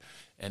that.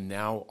 And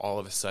now all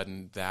of a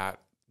sudden that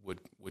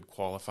would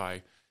qualify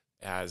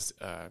as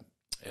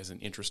an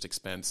interest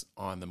expense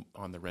on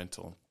the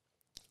rental.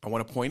 I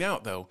want to point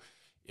out though,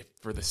 if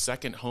for the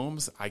second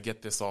homes, I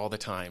get this all the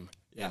time.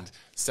 Yeah. And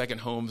second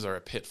homes are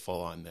a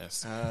pitfall on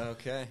this.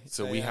 Okay.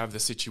 So we have the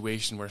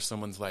situation where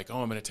someone's like,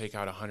 oh, I'm going to take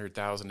out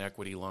 $100,000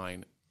 equity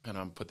line and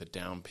I'm put the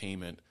down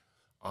payment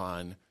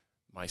on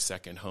my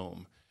second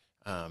home.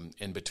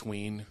 In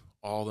between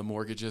all the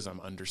mortgages, I'm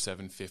under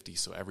 $750,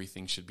 so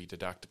everything should be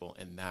deductible,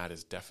 and that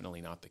is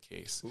definitely not the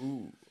case.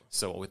 Ooh.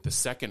 So with the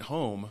second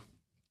home,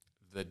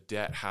 the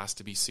debt has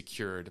to be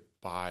secured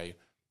by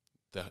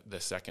the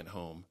second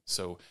home.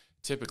 So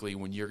typically,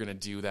 when you're going to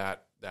do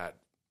that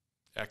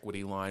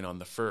equity line on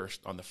the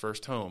first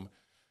home,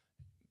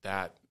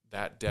 that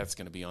debt's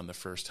going to be on the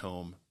first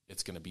home.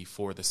 It's going to be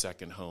for the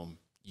second home.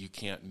 You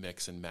can't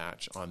mix and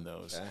match on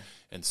those, okay.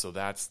 And so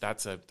that's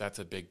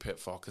a big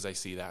pitfall, because I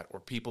see that, or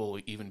people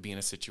even be in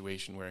a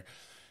situation where,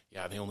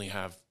 they only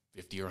have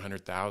 50 or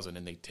 100,000,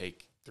 and they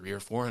take 300 or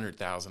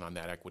 400,000 on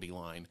that equity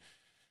line,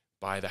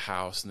 buy the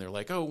house, and they're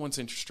like, oh, once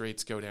interest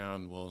rates go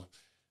down,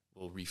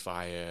 we'll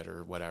refi it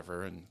or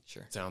whatever. And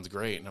sure, it sounds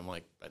great. And I'm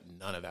like, but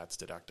none of that's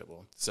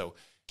deductible. So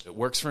it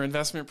works for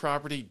investment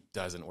property,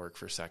 doesn't work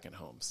for second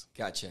homes.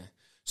 Gotcha.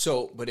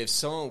 So, but if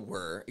someone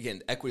were,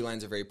 again, equity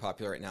lines are very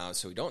popular right now,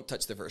 so we don't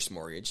touch the first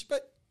mortgage,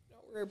 but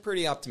we're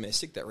pretty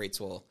optimistic that rates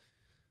will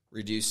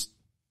reduce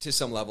to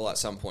some level at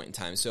some point in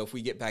time. So if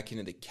we get back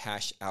into the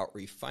cash out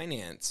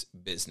refinance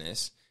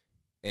business,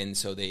 and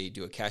so they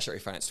do a cash out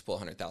refinance to pull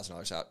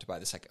 $100,000 out to buy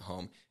the second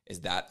home,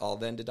 is that all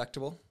then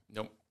deductible?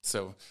 Nope.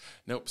 So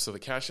the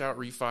cash out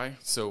refi,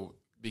 so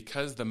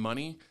because the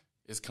money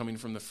is coming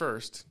from the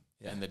first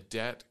and the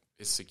debt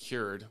is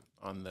secured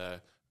on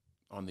the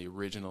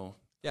original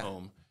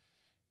home,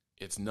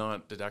 it's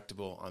not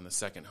deductible on the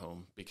second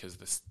home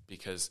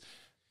because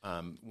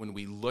when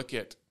we look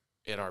at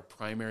our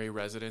primary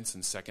residence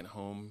and second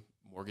home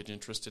mortgage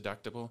interest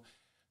deductible,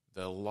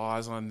 the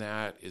laws on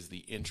that is the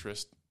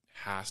interest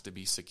has to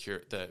be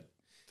secured.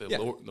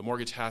 The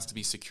mortgage has to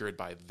be secured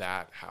by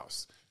that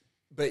house.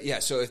 But yeah,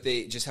 so if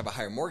they just have a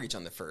higher mortgage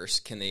on the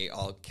first, can they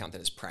all count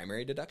that as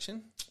primary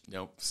deduction?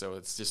 Nope. So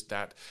it's just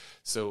that.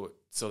 So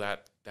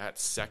that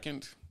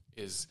second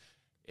is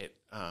it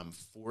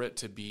for it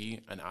to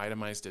be an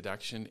itemized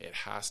deduction, it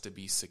has to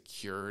be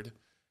secured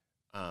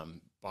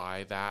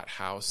by that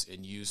house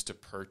and used to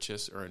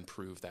purchase or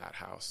improve that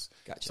house.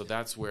 Gotcha. So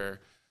that's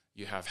where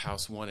you have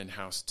house one and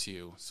house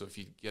two. So if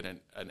you get an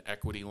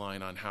equity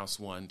line on house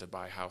one to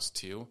buy house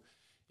two,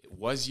 it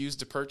was used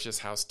to purchase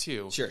house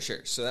two. Sure.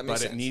 So that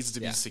makes sense. But it needs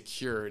to be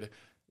secured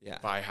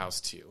by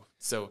house two.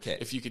 So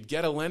if you could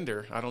get a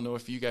lender, I don't know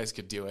if you guys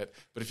could do it,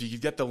 but if you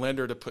could get the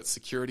lender to put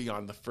security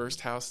on the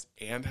first house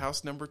and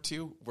house number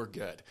two, we're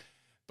good.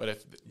 But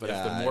if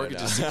the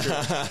mortgage is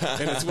secured,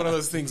 and it's one of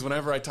those things,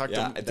 whenever I talk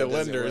to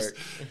lenders,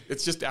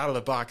 it's just out of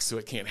the box, so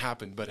it can't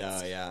happen. But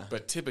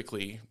but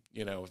typically,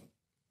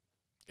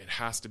 it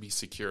has to be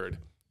secured.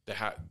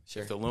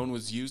 If the loan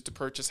was used to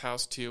purchase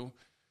house two,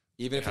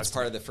 even if it's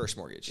part of the first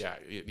mortgage. Yeah,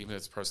 even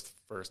if it's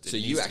first. So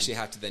you actually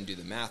have to then do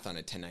the math on a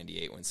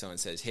 1098 when someone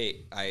says,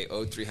 hey, I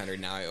owed $300,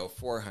 now I owe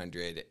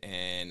 $400,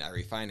 and I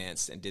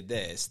refinanced and did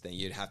this, then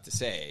you'd have to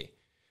say,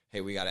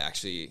 hey, we got to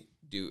actually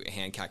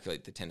hand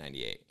calculate the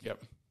 1098.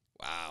 Yep.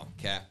 Wow.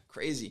 Okay.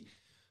 Crazy.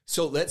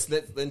 So let's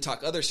then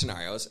talk other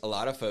scenarios. A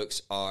lot of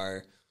folks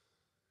are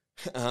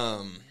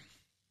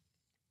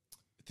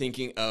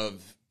thinking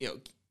of,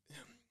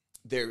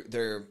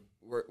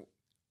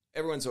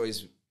 everyone's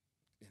always,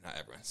 not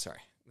everyone, sorry,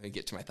 let me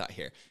get to my thought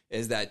here,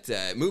 is that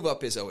move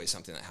up is always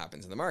something that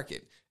happens in the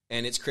market.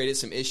 And it's created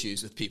some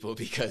issues with people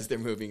because they're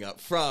moving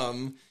up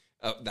from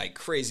like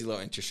crazy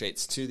low interest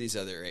rates to these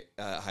other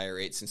higher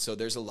rates. And so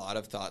there's a lot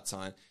of thoughts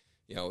on,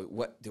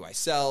 what do I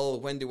sell?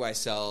 When do I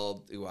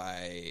sell? Do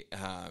I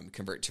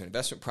convert to an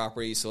investment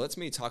property? So let's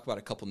maybe talk about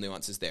a couple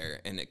nuances there.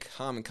 And a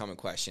common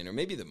question, or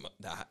maybe the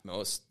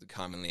most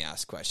commonly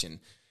asked question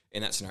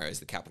in that scenario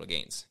is the capital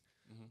gains.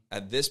 Mm-hmm.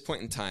 At this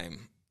point in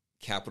time,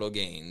 capital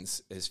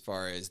gains, as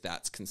far as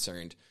that's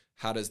concerned,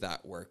 how does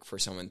that work for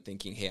someone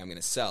thinking, hey, I'm going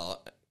to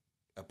sell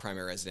a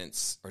primary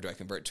residence, or do I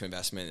convert to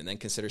investment and then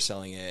consider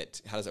selling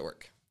it? How does that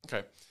work?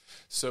 Okay.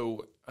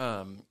 So,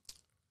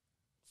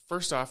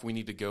 first off, we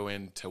need to go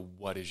into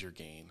what is your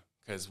gain,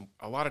 because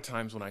a lot of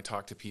times when I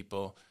talk to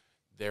people,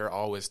 they're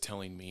always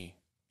telling me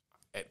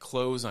at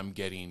close I'm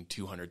getting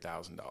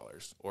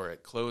 $200,000 or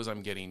at close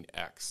I'm getting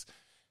X,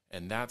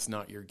 and that's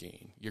not your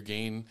gain. Your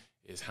gain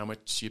is how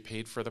much you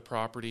paid for the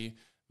property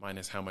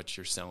minus how much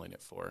you're selling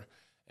it for,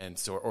 and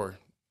so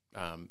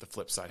the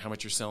flip side, how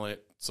much you're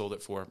sold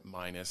it for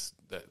minus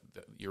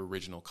your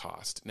original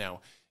cost.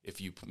 Now,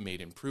 if you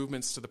made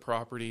improvements to the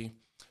property,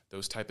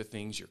 those type of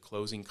things, your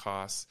closing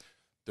costs,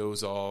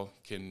 those all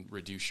can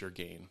reduce your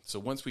gain. So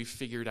once we've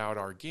figured out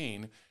our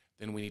gain,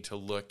 then we need to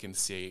look and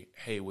say,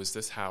 hey, was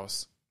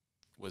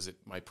it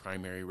my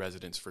primary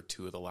residence for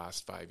 2 of the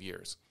last 5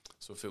 years?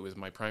 So if it was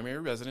my primary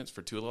residence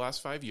for 2 of the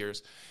last 5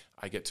 years,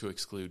 I get to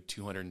exclude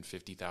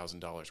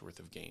 $250,000 worth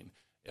of gain.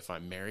 If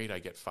I'm married, I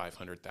get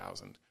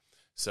 $500,000.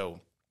 So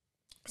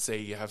say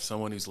you have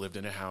someone who's lived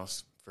in a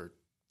house for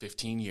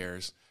 15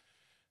 years,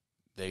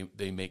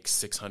 they make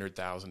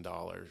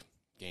 $600,000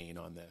 gain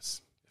on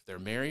this. If they're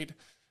married,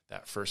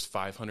 that first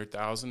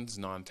 $500,000 is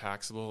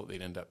non-taxable.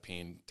 They'd end up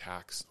paying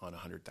tax on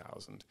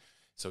 $100,000.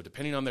 So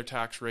depending on their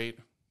tax rate,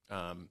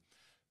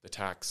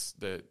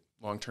 the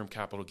long-term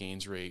capital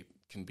gains rate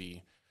can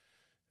be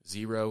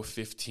 0,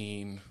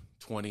 15,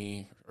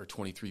 20, or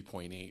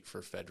 23.8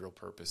 for federal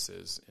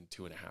purposes, and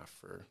 2.5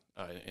 for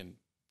and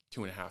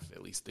 2.5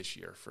 at least this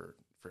year for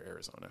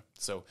Arizona.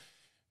 So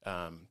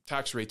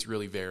tax rates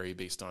really vary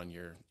based on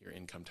your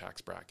income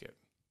tax bracket.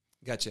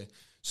 Gotcha.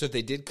 So if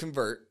they did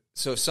convert,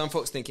 so if some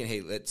folks thinking,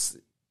 hey, let's,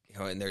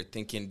 and they're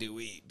thinking, do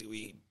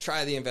we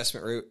try the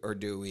investment route, or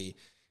do we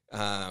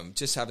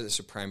just have it as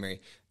a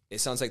primary? It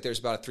sounds like there's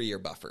about a 3-year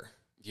buffer.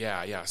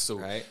 Yeah. So,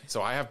 right?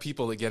 So I have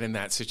people that get in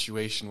that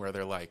situation where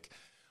they're like,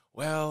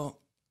 well,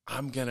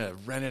 I'm going to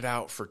rent it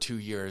out for 2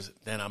 years,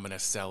 then I'm going to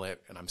sell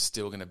it, and I'm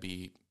still going to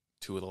be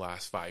 2 of the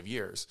last 5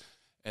 years.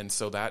 And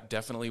so that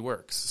definitely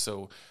works.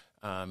 So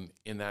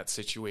in that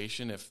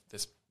situation, if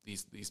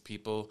these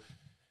people,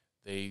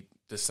 they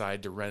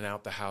decide to rent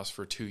out the house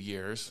for 2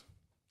 years,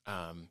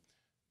 and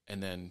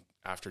then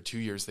after 2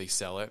 years they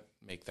sell it,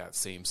 make that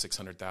same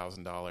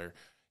 $600,000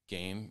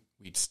 gain,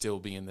 we'd still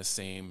be in that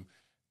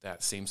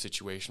same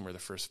situation where the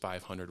first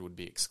 $500 would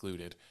be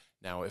excluded.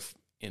 Now, if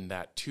in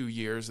that 2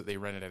 years that they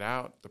rented it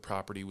out, the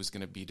property was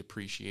going to be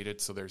depreciated,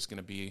 so there's going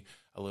to be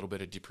a little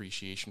bit of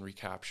depreciation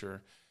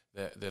recapture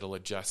that'll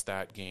adjust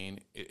that gain.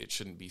 It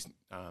shouldn't be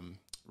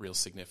real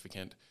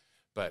significant,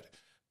 but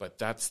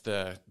that's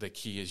the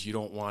key is you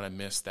don't want to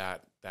miss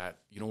that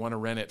you don't want to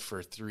rent it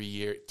for 3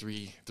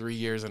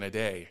 years and a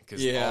day,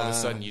 because all of a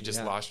sudden you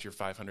just lost your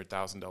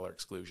 $500,000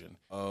 exclusion.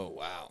 Oh,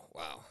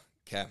 wow.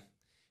 Okay.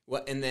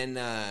 Well, and then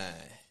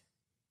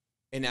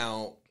and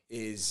now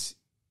is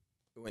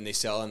when they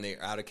sell and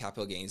they're out of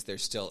capital gains,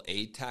 there's still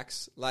a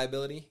tax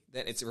liability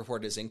that it's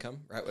reported as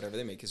income, right? Whatever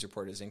they make is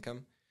reported as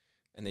income,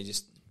 and they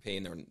just pay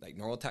in their like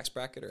normal tax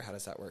bracket, or how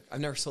does that work?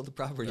 I've never sold the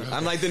property.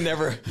 I'm like the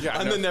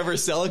never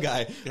sell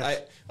guy. Yeah.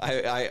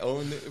 I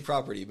own the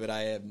property, but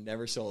I have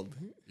never sold.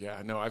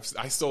 Yeah, no, I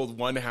sold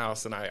one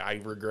house and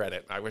I regret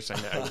it. I wish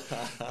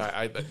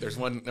there's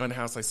one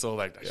house I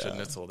sold. I shouldn't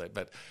have sold it,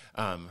 but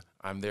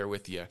I'm there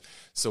with you.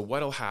 So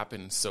what'll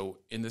happen? So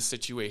in this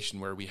situation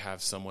where we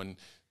have someone,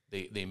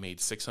 they made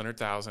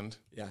 $600,000.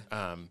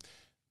 Yeah.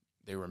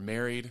 They were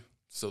married.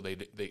 So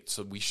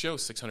so we show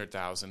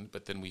 $600,000,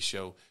 but then we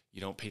show you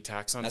don't pay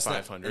tax on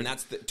 $500,000, and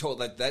that's the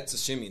total. That's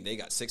assuming they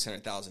got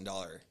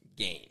 $600,000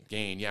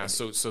 gain. Yeah.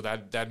 So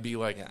that'd be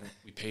like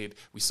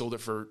we sold it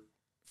for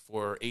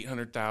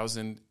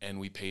 $800,000 and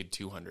we paid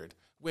 $200,000,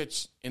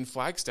 which in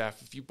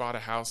Flagstaff, if you bought a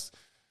house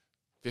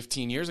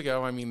 15 years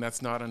ago, I mean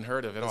that's not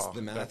unheard of at all.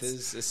 The math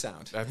is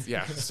sound.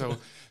 So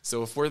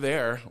if we're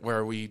there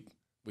where we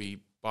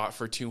bought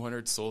for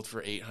 $200,000, sold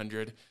for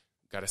 $800,000,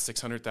 got a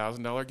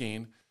 $600,000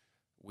 gain.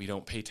 We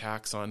don't pay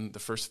tax on the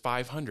first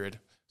 $500,000,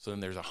 so then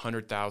there's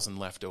 $100,000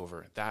 left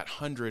over. That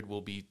 $100,000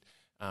 will be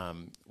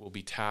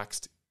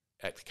taxed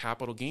at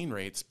capital gain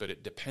rates, but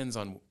it depends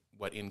on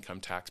what income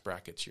tax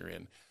brackets you're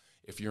in.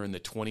 If you're in the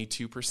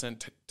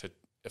 22%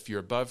 if you're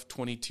above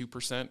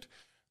 22%,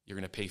 you're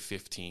going to pay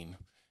 15%.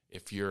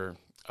 If you're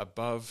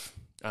above,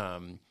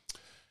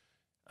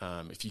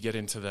 if you get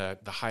into the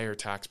higher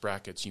tax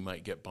brackets, you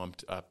might get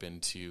bumped up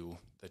into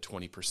the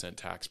 20%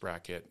 tax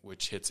bracket,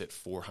 which hits at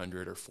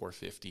 $400,000 or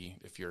 $450,000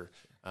 if you're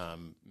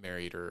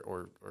married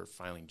or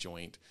filing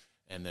joint,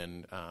 and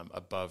then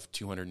above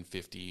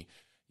 $250,000,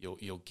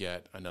 you'll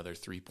get another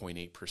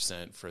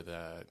 3.8% for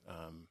the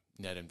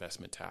net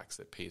investment tax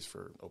that pays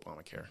for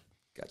Obamacare.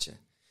 Gotcha.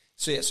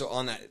 So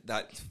on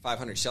that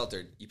 500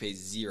 sheltered, you pay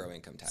zero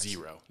income tax.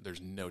 Zero.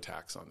 There's no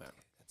tax on that.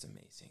 That's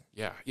amazing.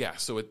 Yeah.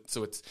 So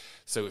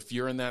if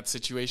you're in that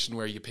situation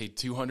where you paid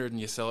 $200,000 and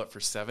you sell it for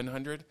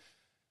 $700,000.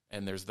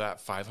 And there's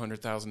that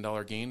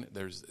 $500,000 gain,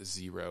 there's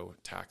zero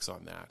tax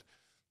on that.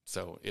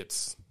 So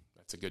that's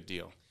a good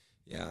deal.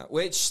 Yeah,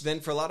 which then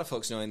for a lot of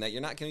folks knowing that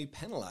you're not going to be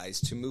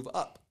penalized to move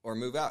up or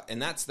move out.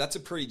 And that's a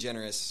pretty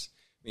generous,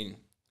 I mean,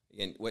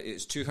 again, what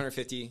is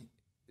 250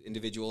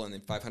 individual and then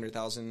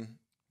 500,000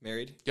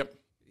 married? Yep.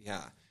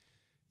 Yeah,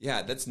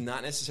 that's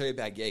not necessarily a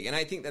bad gig. And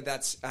I think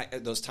that's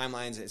those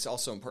timelines, it's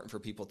also important for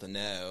people to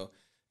know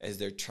as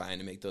they're trying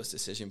to make those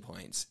decision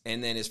points.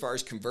 And then as far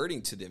as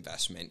converting to the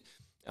investment,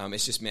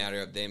 it's just a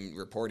matter of them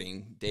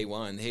reporting day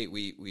one, hey,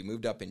 we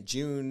moved up in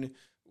June.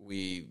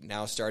 We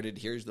now started,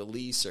 here's the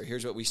lease, or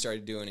here's what we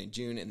started doing in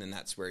June. And then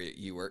that's where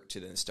you work to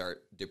then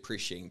start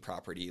depreciating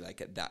property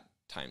like at that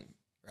time,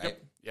 right?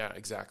 Yep. Yeah,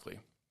 exactly.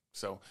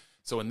 So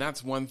and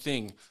that's one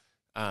thing.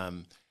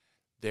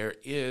 There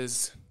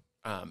is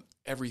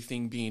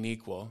everything being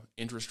equal,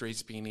 interest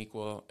rates being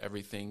equal,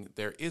 everything.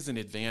 There is an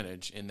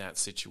advantage in that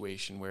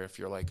situation where if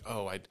you're like,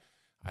 oh, I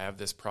have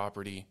this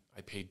property,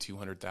 I paid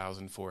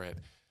 $200,000 for it.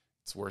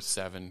 It's worth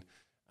 $7,000,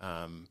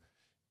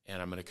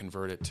 and I'm going to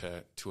convert it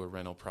to a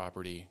rental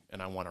property, and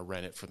I want to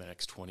rent it for the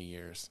next 20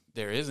 years.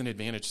 There is an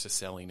advantage to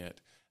selling it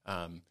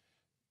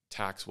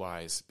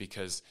tax-wise,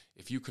 because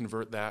if you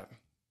convert that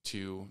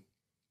to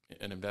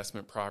an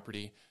investment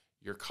property,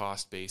 your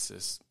cost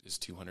basis is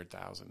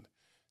 $200,000.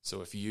 So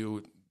if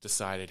you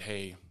decided,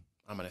 hey,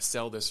 I'm going to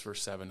sell this for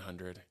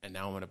 $700,000, and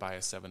now I'm going to buy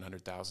a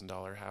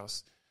 $700,000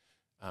 house,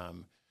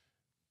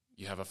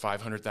 you have a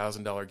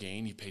 $500,000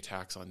 gain, you pay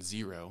tax on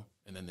zero,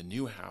 and then the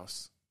new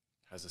house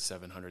has a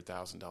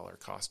 $700,000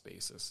 cost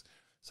basis.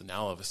 So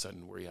now all of a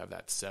sudden where you have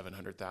that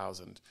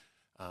 $700,000.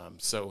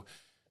 So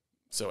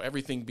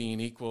everything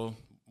being equal,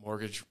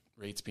 mortgage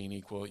rates being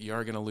equal, you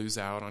are going to lose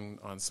out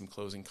on some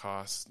closing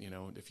costs,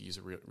 if you use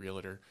a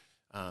realtor.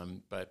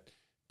 But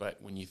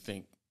when you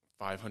think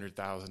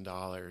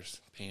 $500,000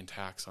 paying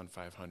tax on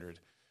 $500,000,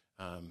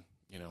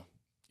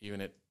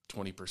 even at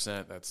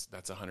 20%, that's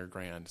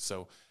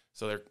 $100,000.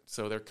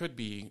 So there could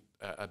be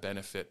a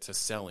benefit to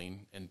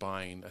selling and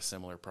buying a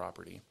similar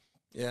property.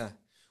 Yeah.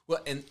 Well,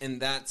 and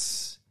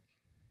that's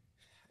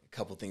a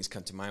couple things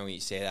come to mind when you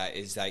say that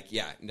is like,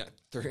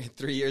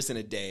 3 years in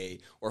a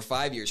day or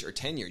 5 years or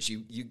 10 years,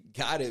 you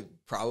got to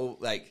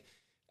probably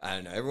I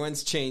don't know,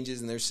 everyone's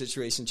changes and their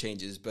situation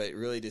changes, but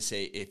really to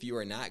say, if you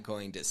are not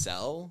going to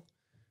sell,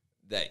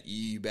 that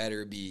you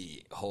better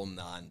be holding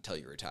on until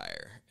you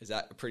retire. Is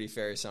that a pretty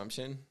fair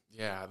assumption?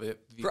 Yeah.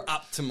 For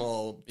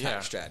optimal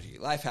tax strategy.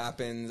 Life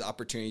happens,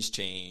 opportunities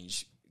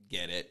change,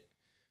 get it.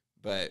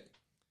 But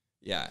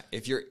yeah,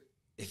 if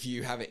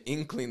you have an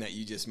inkling that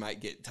you just might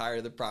get tired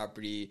of the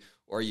property,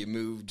 or you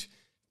moved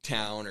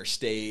town or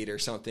state or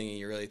something, and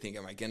you really think,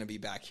 am I going to be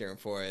back here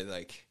for it?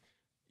 Like,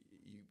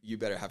 you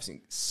better have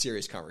some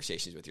serious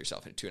conversations with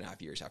yourself in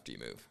 2.5 years after you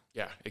move.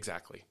 Yeah,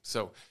 exactly.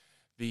 So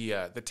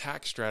the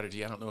tax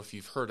strategy, I don't know if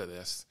you've heard of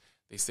this.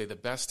 They say the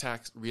best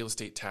real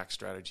estate tax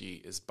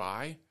strategy is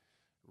buy,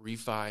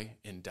 refi,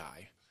 and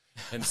die.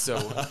 And so,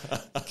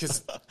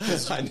 because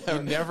I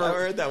never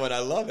heard that one. I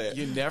love it.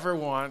 You never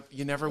want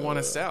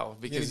to sell,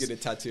 because you get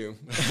a tattoo.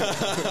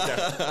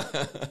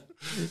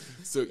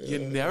 So you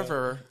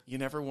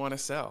never want to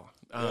sell.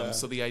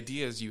 So the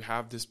idea is you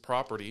have this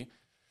property.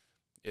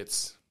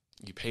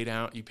 You pay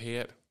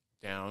it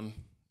down.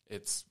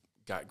 It's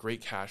got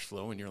great cash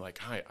flow, and you're like,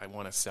 hi, I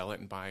want to sell it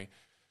and buy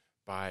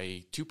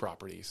 2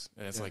 properties.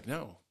 And it's like,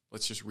 no,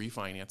 let's just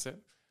refinance it,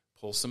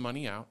 pull some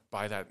money out,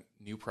 buy that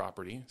new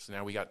property. So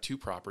now we got 2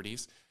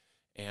 properties,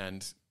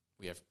 and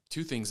we have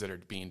 2 things that are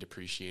being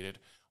depreciated.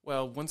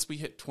 Well, once we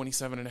hit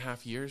 27 and a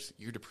half years,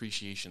 your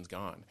depreciation's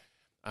gone.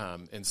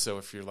 And so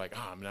if you're like,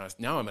 now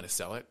I'm going to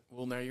sell it,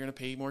 well, now you're going to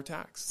pay more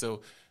tax.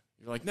 So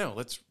you're like, no,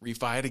 let's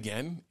refi it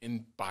again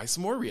and buy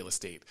some more real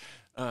estate.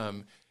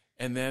 And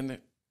then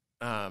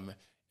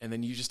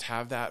you just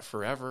have that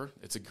forever.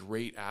 It's a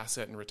great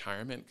asset in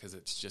retirement because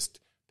it's just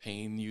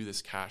paying you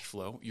this cash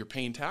flow. You're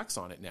paying tax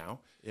on it now.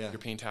 Yeah. You're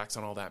paying tax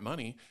on all that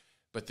money.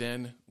 But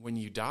then when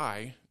you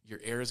die, your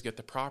heirs get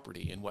the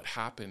property. And what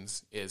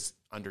happens is,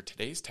 under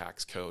today's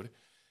tax code,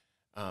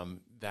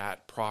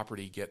 that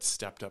property gets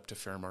stepped up to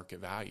fair market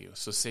value.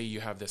 So say you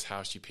have this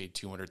house you paid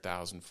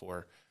 $200,000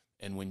 for,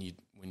 and when you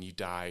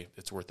die,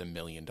 it's worth $1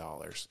 million.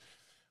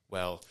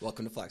 Well,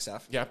 welcome to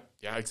Flagstaff. Yeah,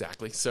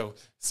 exactly. So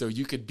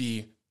you could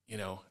be,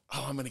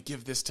 I'm going to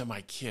give this to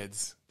my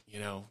kids,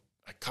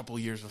 a couple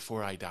years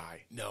before I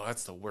die. No,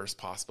 that's the worst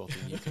possible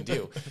thing you can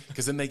do,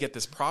 because then they get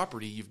this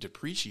property, you've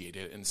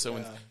depreciated, and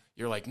so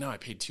you're like, no, I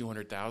paid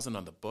 $200,000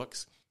 on the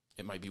books.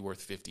 It might be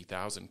worth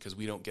 $50,000 because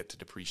we don't get to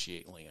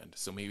depreciate land.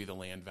 So maybe the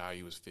land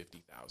value is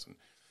 $50,000.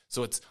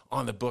 So it's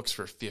on the books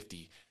for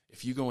 $50,000.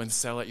 If you go and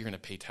sell it, you're going to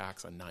pay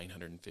tax on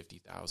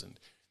 $950,000.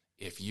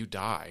 If you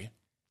die,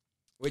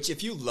 which,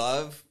 if you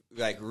love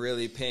like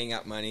really paying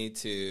out money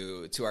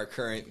to our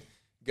current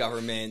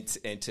government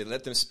and to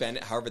let them spend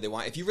it however they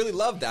want, if you really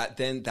love that,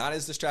 then that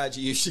is the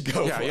strategy you should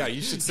go for. Yeah,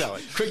 you should sell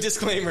it. Quick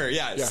disclaimer,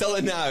 sell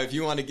it now if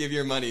you want to give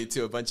your money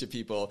to a bunch of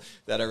people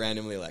that are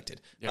randomly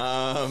elected.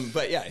 Yeah.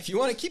 But yeah, if you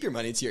want to keep your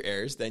money to your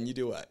heirs, then you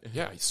do what?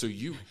 Yeah, so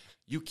you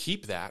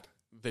keep that.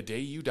 The day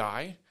you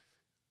die,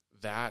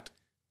 that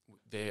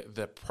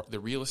the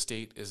real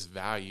estate is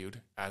valued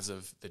as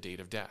of the date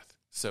of death.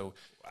 So,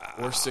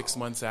 or 6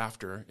 months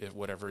after, if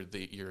whatever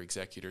your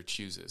executor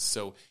chooses.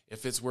 So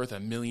if it's worth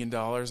 $1 million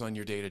on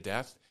your date of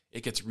death,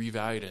 it gets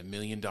revalued at $1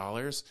 million,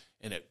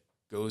 and it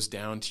goes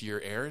down to your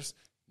heirs.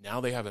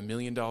 Now they have $1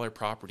 million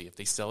property. If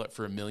they sell it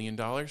for $1 million,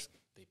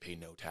 they pay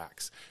no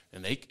tax.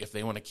 And if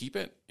they want to keep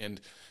it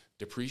and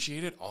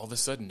depreciate it, all of a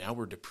sudden now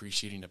we're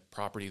depreciating a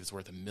property that's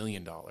worth $1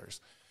 million.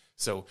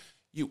 So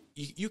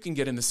you can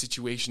get in the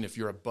situation if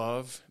you're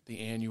above the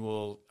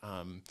annual,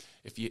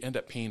 if you end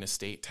up paying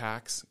estate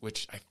tax,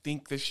 which I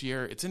think this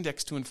year it's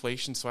indexed to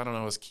inflation, so I don't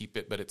always keep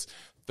it, but it's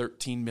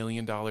 $13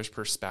 million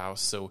per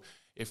spouse. So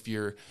if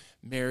you're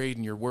married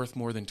and you're worth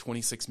more than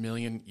 $26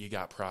 million, you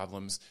got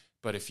problems.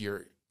 But if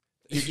you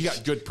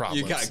got good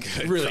problems. You got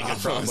really good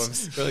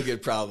problems. Really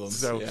good problems.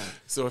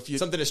 So if you,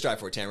 something to strive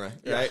for, Tamara,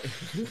 right?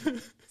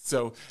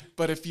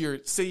 But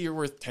if say you're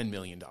worth $10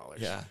 million,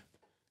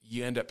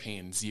 you end up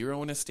paying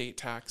zero in estate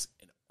tax,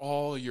 and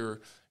all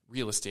your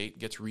real estate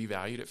gets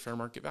revalued at fair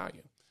market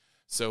value.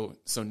 So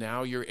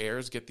now your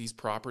heirs get these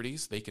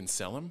properties. They can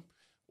sell them,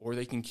 or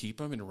they can keep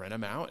them and rent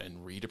them out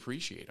and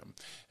redepreciate them.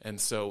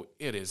 And so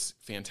it is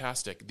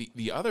fantastic.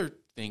 The other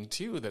thing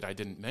too that I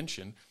didn't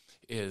mention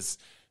is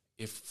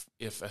if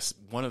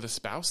one of the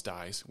spouse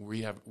dies,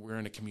 we're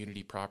in a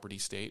community property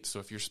state.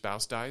 So if your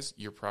spouse dies,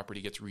 your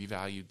property gets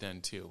revalued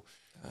then too.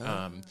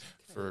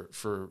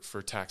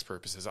 For tax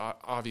purposes.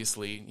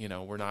 Obviously,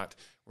 we're not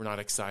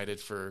excited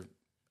for,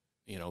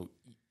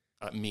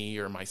 me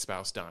or my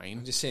spouse dying.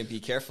 I'm just saying, be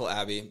careful,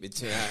 Abby. I need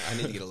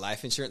to get a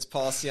life insurance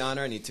policy on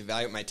her. I need to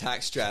evaluate my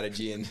tax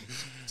strategy, and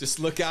just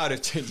look out.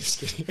 Just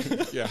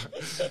kidding. Yeah.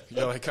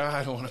 You're like,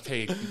 I don't want to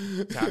pay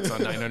tax on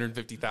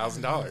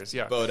 $950,000.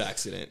 Yeah. Boat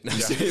accident. No,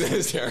 that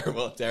was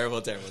terrible.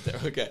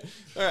 Okay.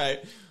 All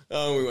right.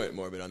 We went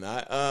morbid on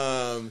that.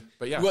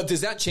 But yeah. Well, does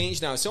that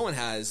change now? If someone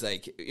has,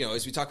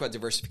 as we talk about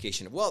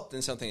diversification of wealth,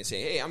 then something to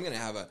say, hey, I'm going to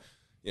have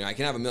I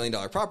can have $1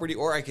 million property,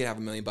 or I could have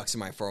 $1 million in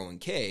my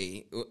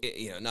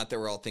 401k. Not that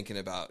we're all thinking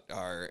about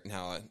our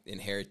now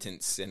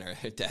inheritance and our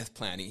death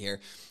planning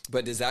here,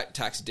 but does that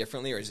tax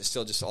differently, or is it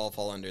still just all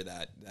fall under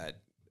that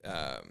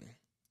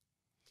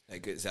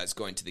that's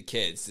going to the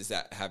kids? Does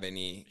that have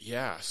any?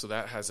 Yeah. So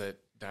that has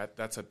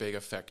that's a big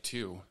effect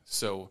too.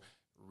 So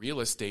real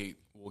estate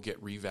will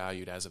get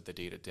revalued as of the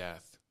date of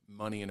death.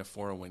 Money in a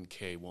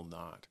 401k will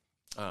not.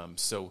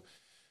 So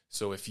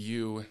if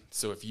you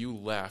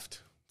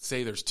left,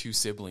 say there's two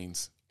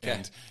siblings,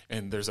 okay,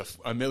 and there's a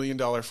 $1 million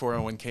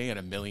 401k and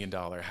 $1 million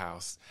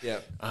house. Yeah.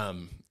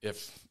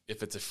 If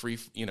it's a free,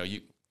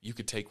 you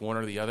could take one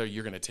or the other.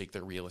 You're going to take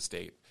the real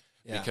estate,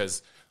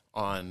 because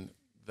on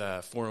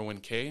the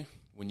 401k,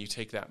 when you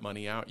take that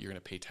money out, you're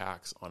going to pay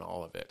tax on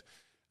all of it.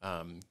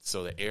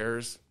 So the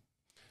heirs,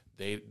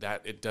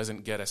 it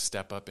doesn't get a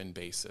step up in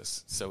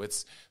basis. So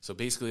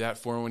basically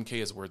that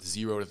 401k is worth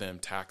zero to them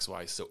tax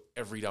wise. So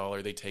every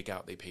dollar they take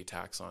out, they pay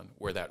tax on.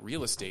 Where that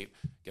real estate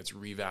gets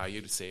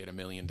revalued, say at $1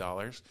 million,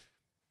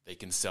 they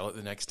can sell it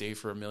the next day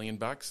for $1 million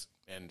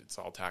and it's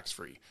all tax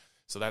free.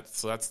 So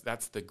that's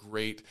the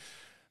great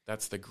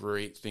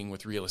thing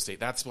with real estate.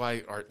 That's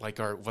why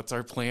what's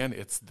our plan?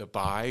 It's the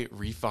buy,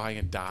 refi,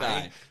 and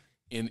die.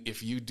 And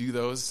if you do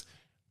those,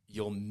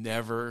 you'll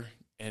never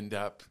end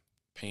up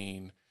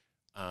paying.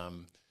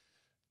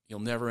 You'll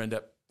never end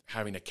up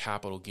having a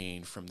capital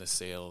gain from the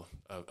sale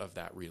of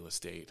that real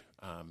estate.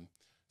 I'm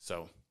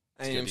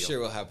sure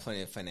we'll have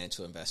plenty of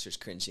financial investors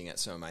cringing at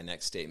some of my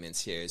next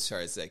statements here, as far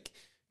as like,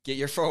 get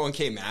your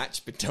 401k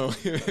match, but don't,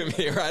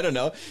 I don't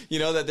know,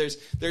 that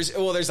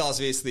there's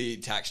obviously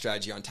tax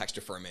strategy on tax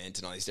deferment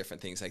and all these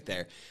different things like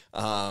there.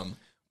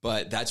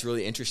 But that's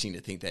really interesting to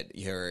think that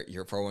your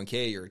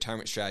 401k, your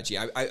retirement strategy,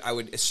 I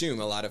would assume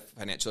a lot of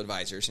financial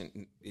advisors,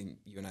 and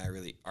you and I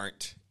really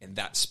aren't in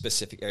that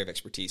specific area of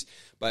expertise,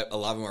 but a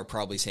lot of them are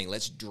probably saying,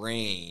 let's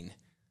drain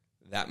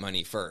that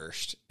money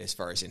first as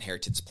far as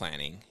inheritance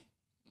planning,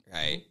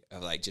 right?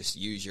 Of like, just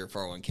use your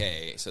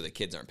 401k so the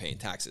kids aren't paying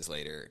taxes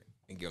later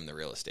and give them the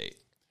real estate,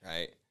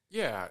 right?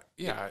 Yeah.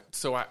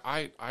 So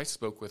I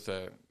spoke with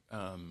a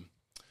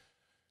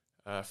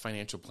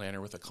financial planner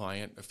with a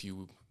client a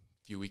few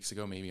weeks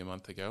ago, maybe a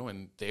month ago,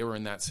 and they were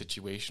in that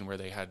situation where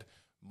they had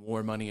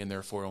more money in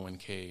their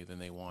 401k than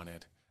they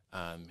wanted.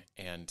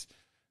 And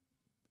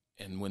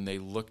when they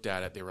looked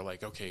at it, they were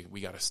like, okay,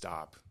 we got to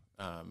stop.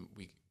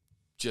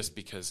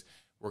 Because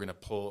we're going to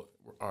pull,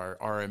 our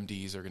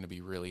RMDs are going to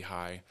be really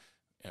high,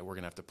 and we're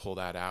going to have to pull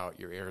that out.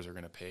 Your heirs are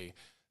going to pay.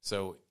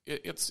 So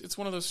it's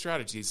one of those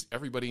strategies.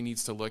 Everybody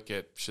needs to look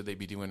at, should they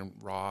be doing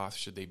Roth?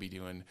 Should they be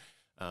doing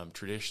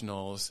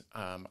traditionals?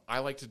 I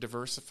like to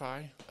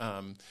diversify.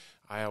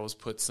 I always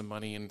put some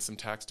money in some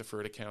tax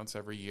deferred accounts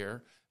every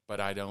year, but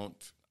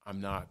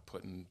I'm not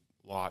putting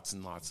lots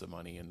and lots of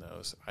money in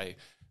those.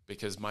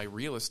 Because my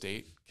real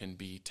estate can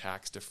be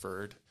tax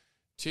deferred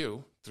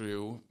too,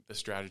 through the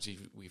strategy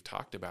we've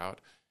talked about.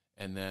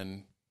 And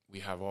then we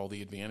have all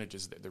the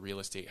advantages that the real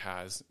estate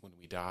has when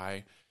we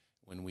die,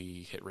 when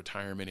we hit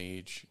retirement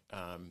age.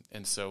 But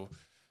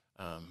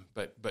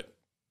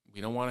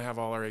we don't want to have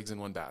all our eggs in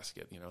one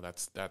basket.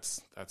 That's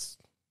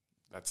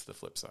the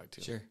flip side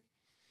too.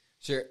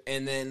 Sure.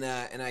 And then,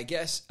 and I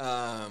guess,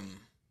 and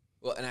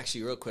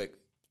actually real quick,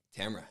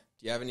 Tamara,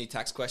 do you have any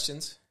tax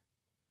questions?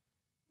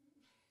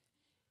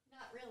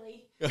 Not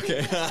really.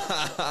 Okay.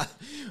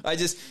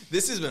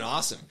 This has been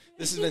awesome.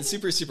 This has been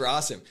super, super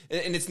awesome.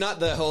 And it's not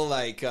the whole,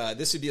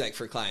 this would be like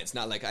for clients,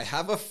 not like I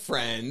have a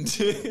friend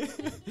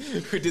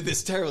who did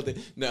this terrible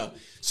thing. No.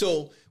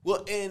 So,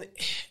 well, and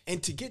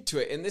to get to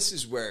it, and this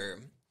is where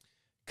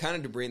kind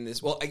of to bring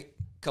this,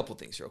 couple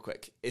things real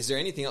quick. Is there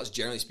anything else,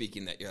 generally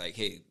speaking, that you're like,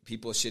 hey,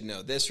 people should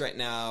know this right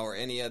now, or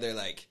any other,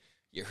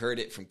 you heard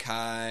it from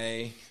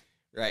Kai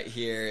right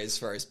here as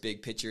far as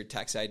big picture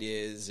tax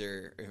ideas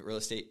or real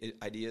estate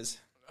ideas?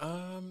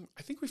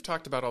 I think we've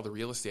talked about all the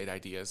real estate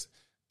ideas.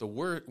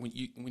 When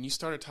you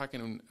started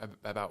talking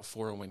about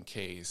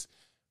 401ks,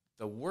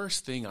 the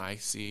worst thing I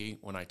see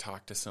when I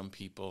talk to some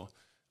people,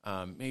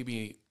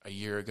 maybe a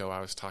year ago,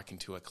 I was talking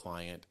to a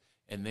client,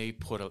 and they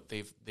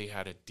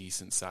had a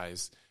decent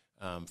size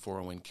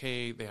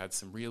 401k, they had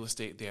some real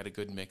estate, they had a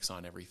good mix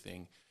on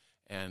everything.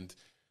 And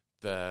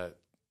the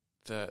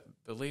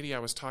lady I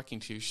was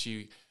talking to,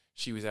 she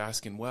was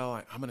asking, well,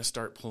 I'm going to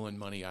start pulling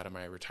money out of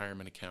my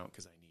retirement account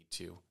because I need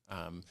to.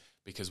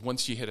 Because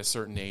once you hit a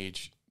certain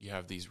age, you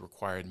have these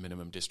required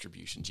minimum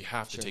distributions. You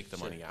have to take the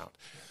money out.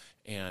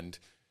 And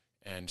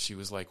she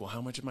was like, well,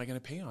 how much am I going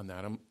to pay on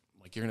that? I'm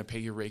like, you're going to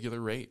pay your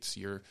regular rates.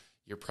 You're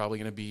probably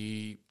going to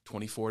be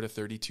 24 to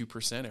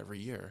 32% every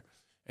year.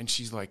 And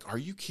she's like, are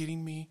you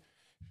kidding me?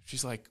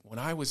 She's like, when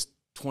I was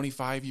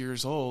 25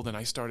 years old and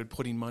I started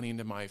putting money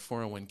into my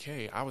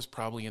 401k, I was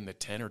probably in the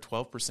 10 or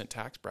 12%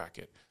 tax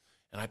bracket.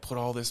 And I put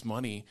all this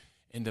money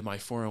into my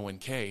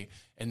 401k,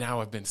 and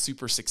now I've been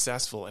super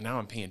successful, and now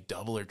I'm paying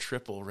double or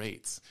triple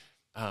rates.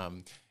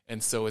 And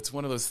so it's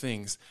one of those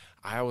things.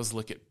 I always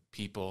look at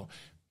people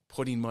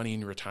putting money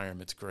in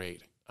retirement is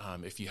great.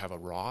 If you have a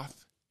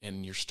Roth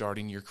and you're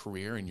starting your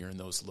career and you're in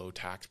those low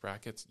tax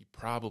brackets, you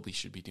probably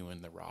should be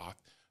doing the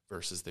Roth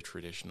versus the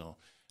traditional.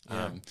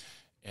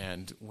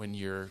 And when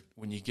you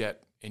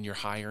get in your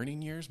high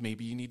earning years,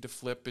 maybe you need to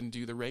flip and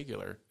do the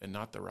regular and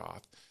not the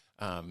Roth.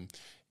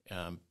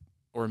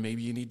 Or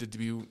maybe you need to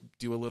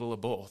do a little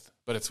of both.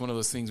 But it's one of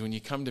those things when you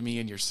come to me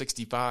and you're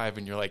 65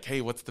 and you're like,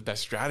 hey, what's the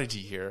best strategy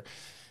here?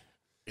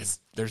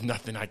 there's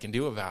nothing I can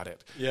do about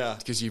it. Yeah.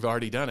 Because you've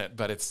already done it.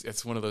 But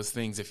it's one of those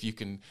things, if you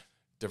can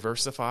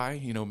diversify,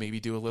 maybe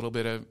do a little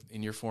bit of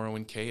in your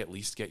 401k, at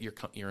least get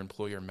your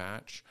employer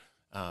match.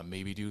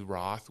 Maybe do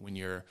Roth when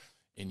you're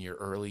in your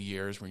early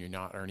years when you're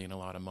not earning a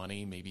lot of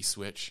money, maybe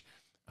switch.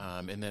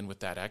 And then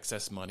with that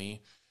excess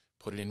money,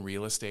 put it in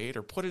real estate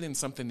or put it in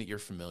something that you're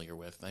familiar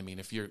with. I mean,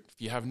 if you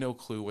have no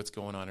clue what's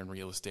going on in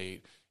real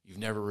estate, you've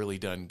never really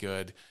done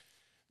good,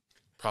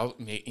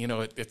 probably,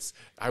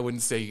 I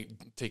wouldn't say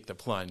take the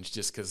plunge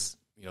just because,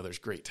 there's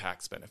great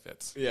tax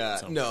benefits. Yeah,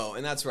 so. No,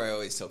 and that's where I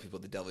always tell people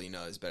the devil you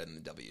know is better than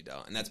the devil you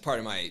don't. And that's part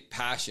of my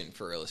passion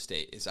for real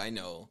estate is I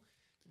know,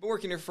 I've been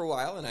working here for a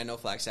while and I know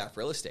Flagstaff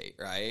real estate,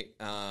 right?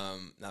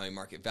 Not only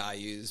market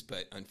values,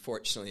 but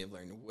unfortunately I've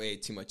learned way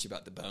too much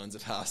about the bones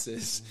of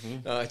houses,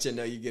 which I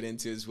know you get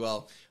into as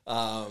well.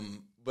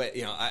 But,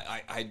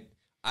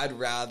 I'd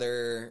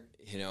rather,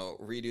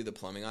 redo the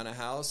plumbing on a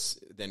house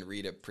than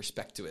read a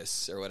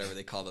prospectus or whatever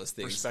they call those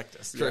things.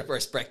 Prospectus. Yeah.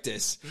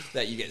 Prospectus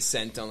that you get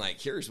sent on, like,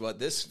 here's what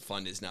this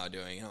fund is now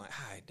doing. And I'm like,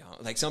 I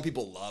don't. Like, some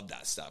people love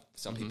that stuff.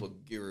 Some people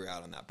guru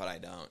out on that, but I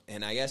don't.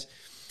 And I guess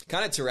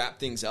kind of to wrap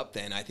things up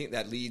then, I think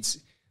that leads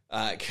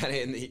kind of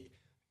in the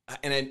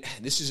 – and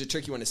this is a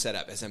tricky one to set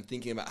up as I'm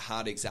thinking about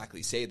how to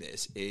exactly say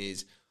this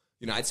is –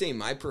 I'd say in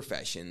my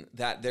profession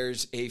that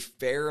there's a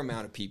fair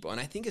amount of people,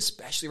 and I think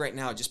especially right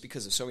now, just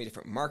because of so many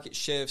different market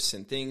shifts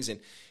and things,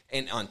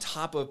 and on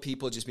top of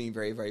people just being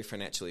very, very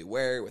financially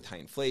aware with high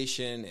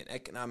inflation and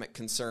economic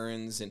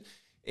concerns, and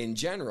in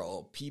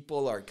general,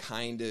 people are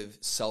kind of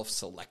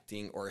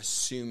self-selecting or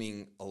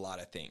assuming a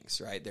lot of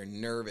things, right? They're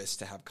nervous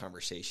to have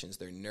conversations.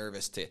 They're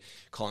nervous to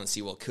call and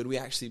see, well, could we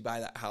actually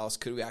buy that house?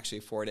 Could we actually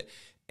afford it?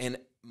 And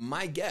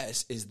my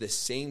guess is the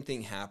same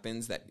thing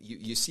happens that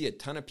you see a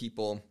ton of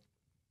people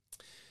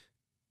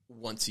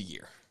once a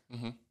year,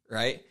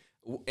 right?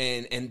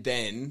 And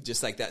then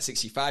just like that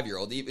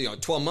 65-year-old,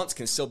 12 months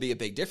can still be a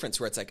big difference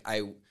where it's like,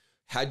 I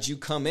had you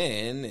come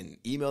in and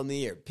email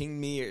me or ping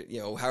me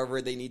or,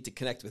 however they need to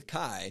connect with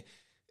Kai,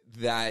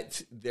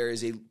 that there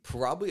is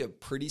probably a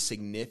pretty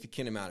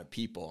significant amount of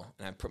people,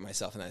 and I put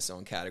myself in that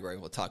own category,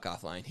 we'll talk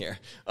offline here,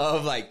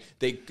 of like,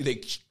 they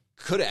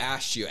could have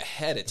asked you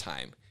ahead of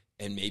time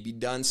and maybe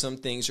done some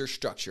things or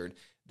structured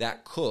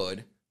that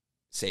could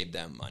save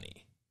them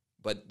money.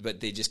 But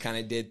they just kind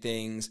of did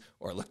things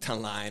or looked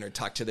online or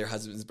talked to their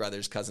husband's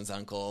brother's cousin's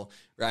uncle,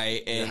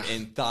 right?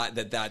 And thought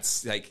that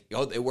that's like,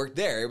 oh, it worked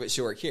there, but it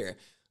should work here.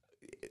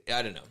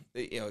 I don't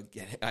know.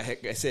 I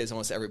say it's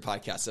almost every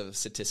podcast of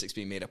statistics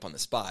being made up on the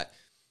spot.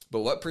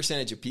 But what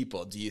percentage of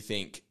people do you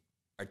think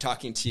are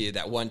talking to you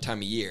that one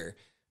time a year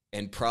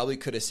and probably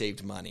could have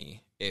saved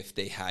money if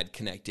they had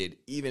connected,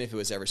 even if it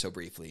was ever so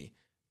briefly,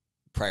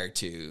 prior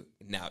to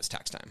now it's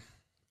tax time?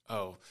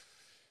 Oh,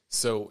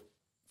 so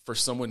for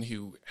someone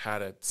who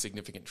had a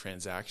significant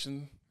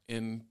transaction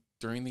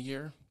during the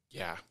year,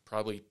 yeah,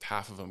 probably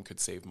half of them could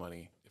save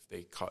money if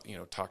they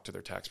talked to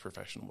their tax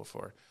professional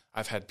before.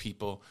 I've had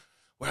people,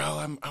 well,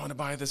 I want to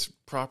buy this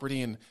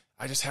property and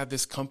I just had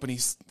this company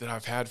that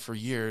I've had for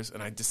years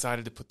and I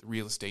decided to put the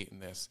real estate in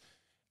this.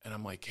 And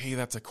I'm like, hey,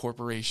 that's a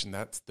corporation.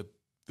 That's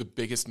the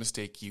biggest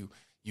mistake you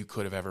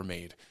could have ever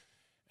made.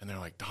 And they're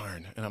like,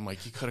 darn. And I'm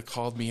like, you could have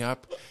called me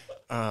up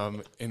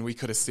and we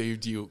could have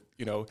saved you,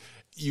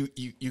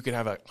 you could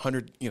have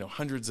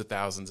hundreds of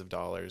thousands of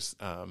dollars,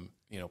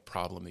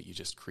 problem that you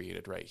just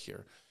created right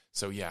here.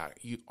 So yeah,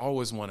 you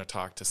always want to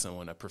talk to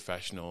someone, a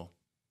professional,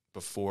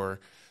 before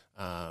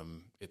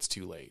it's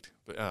too late.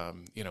 But,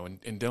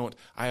 and don't,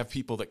 I have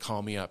people that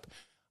call me up.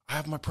 I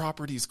have my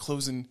properties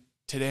closing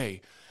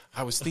today.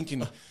 I was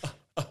thinking,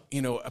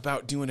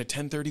 about doing a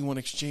 1031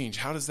 exchange.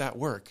 How does that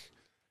work?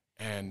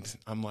 And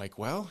I'm like,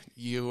 well,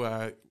 you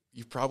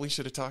probably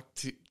should have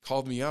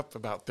called me up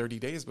about 30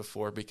 days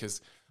before,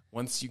 because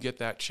once you get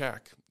that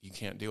check, you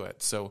can't do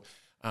it. So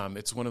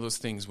it's one of those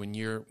things when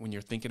you're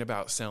thinking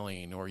about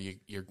selling, or you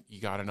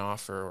got an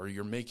offer, or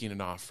you're making an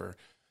offer,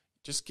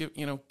 just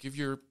give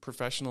your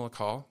professional a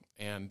call,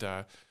 and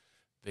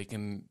they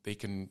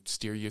can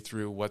steer you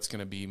through what's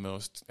going to be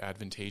most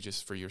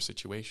advantageous for your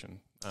situation,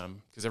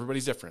 because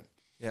everybody's different.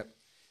 Yep.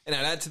 And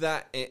I'd add to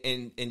that,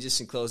 and just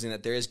in closing,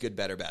 that there is good,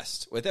 better,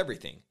 best with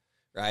everything,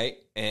 right?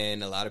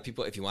 And a lot of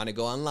people, if you want to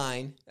go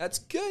online, that's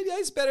good. Yeah,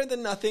 it's better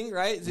than nothing,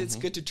 right? It's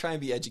good to try and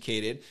be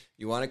educated.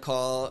 You want to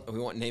call, we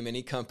won't name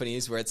any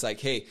companies where it's like,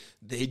 hey,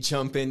 they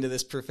jump into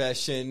this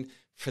profession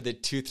for the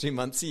 2-3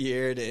 months a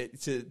year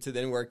to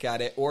then work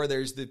at it. Or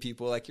there's the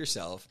people like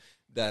yourself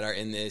that are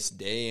in this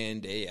day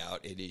in, day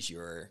out. It is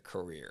your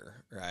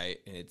career, right?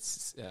 And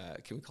it's,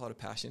 can we call it a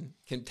passion?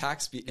 Can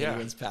tax be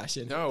anyone's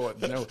passion? No.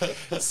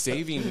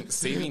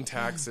 Saving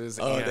taxes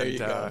there you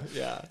go.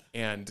 Yeah.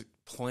 And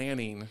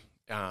planning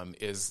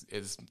is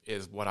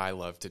what I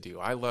love to do.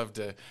 I love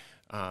to,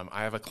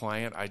 I have a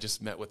client, I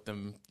just met with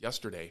them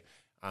yesterday.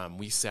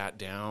 We sat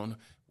down,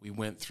 we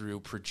went through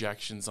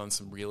projections on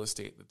some real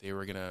estate that they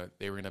were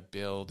gonna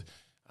build.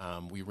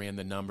 We ran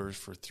the numbers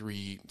for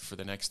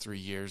the next 3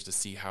 years to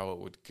see how it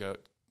would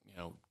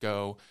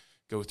go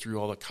through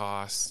all the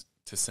costs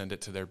to send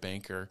it to their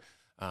banker.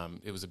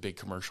 It was a big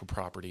commercial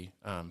property.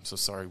 So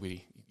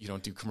sorry, you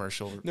don't do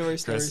commercial. No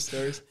worries, Chris. no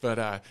worries.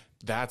 But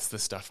that's the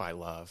stuff I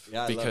love.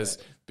 Yeah,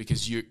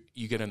 because you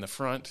get in the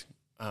front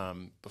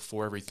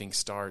before everything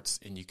starts,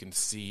 and you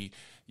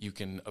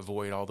can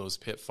avoid all those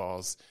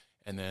pitfalls.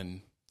 And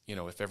then,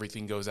 if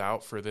everything goes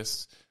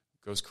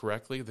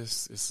correctly,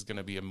 this is going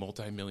to be a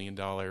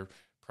multi-million-dollar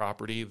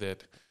property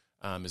that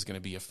is going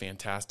to be a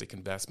fantastic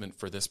investment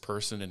for this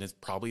person and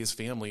probably his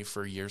family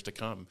for years to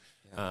come.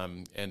 Yeah.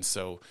 And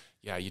so,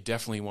 you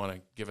definitely want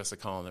to give us a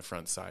call on the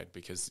front side,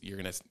 because you're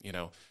going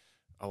to,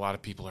 a lot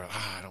of people are,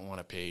 I don't want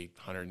to pay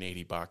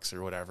 $180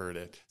 or whatever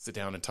to sit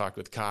down and talk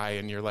with Kai.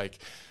 And you're like,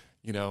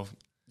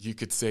 you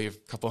could save a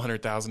couple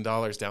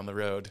 $100,000 down the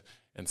road.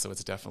 And so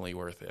it's definitely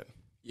worth it.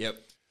 Yep.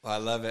 Well, I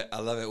love it.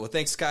 Well,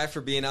 thanks, Kai, for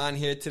being on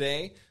here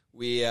today.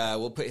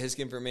 We'll put his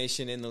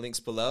information in the links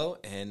below,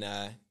 and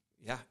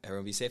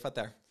everyone be safe out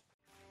there.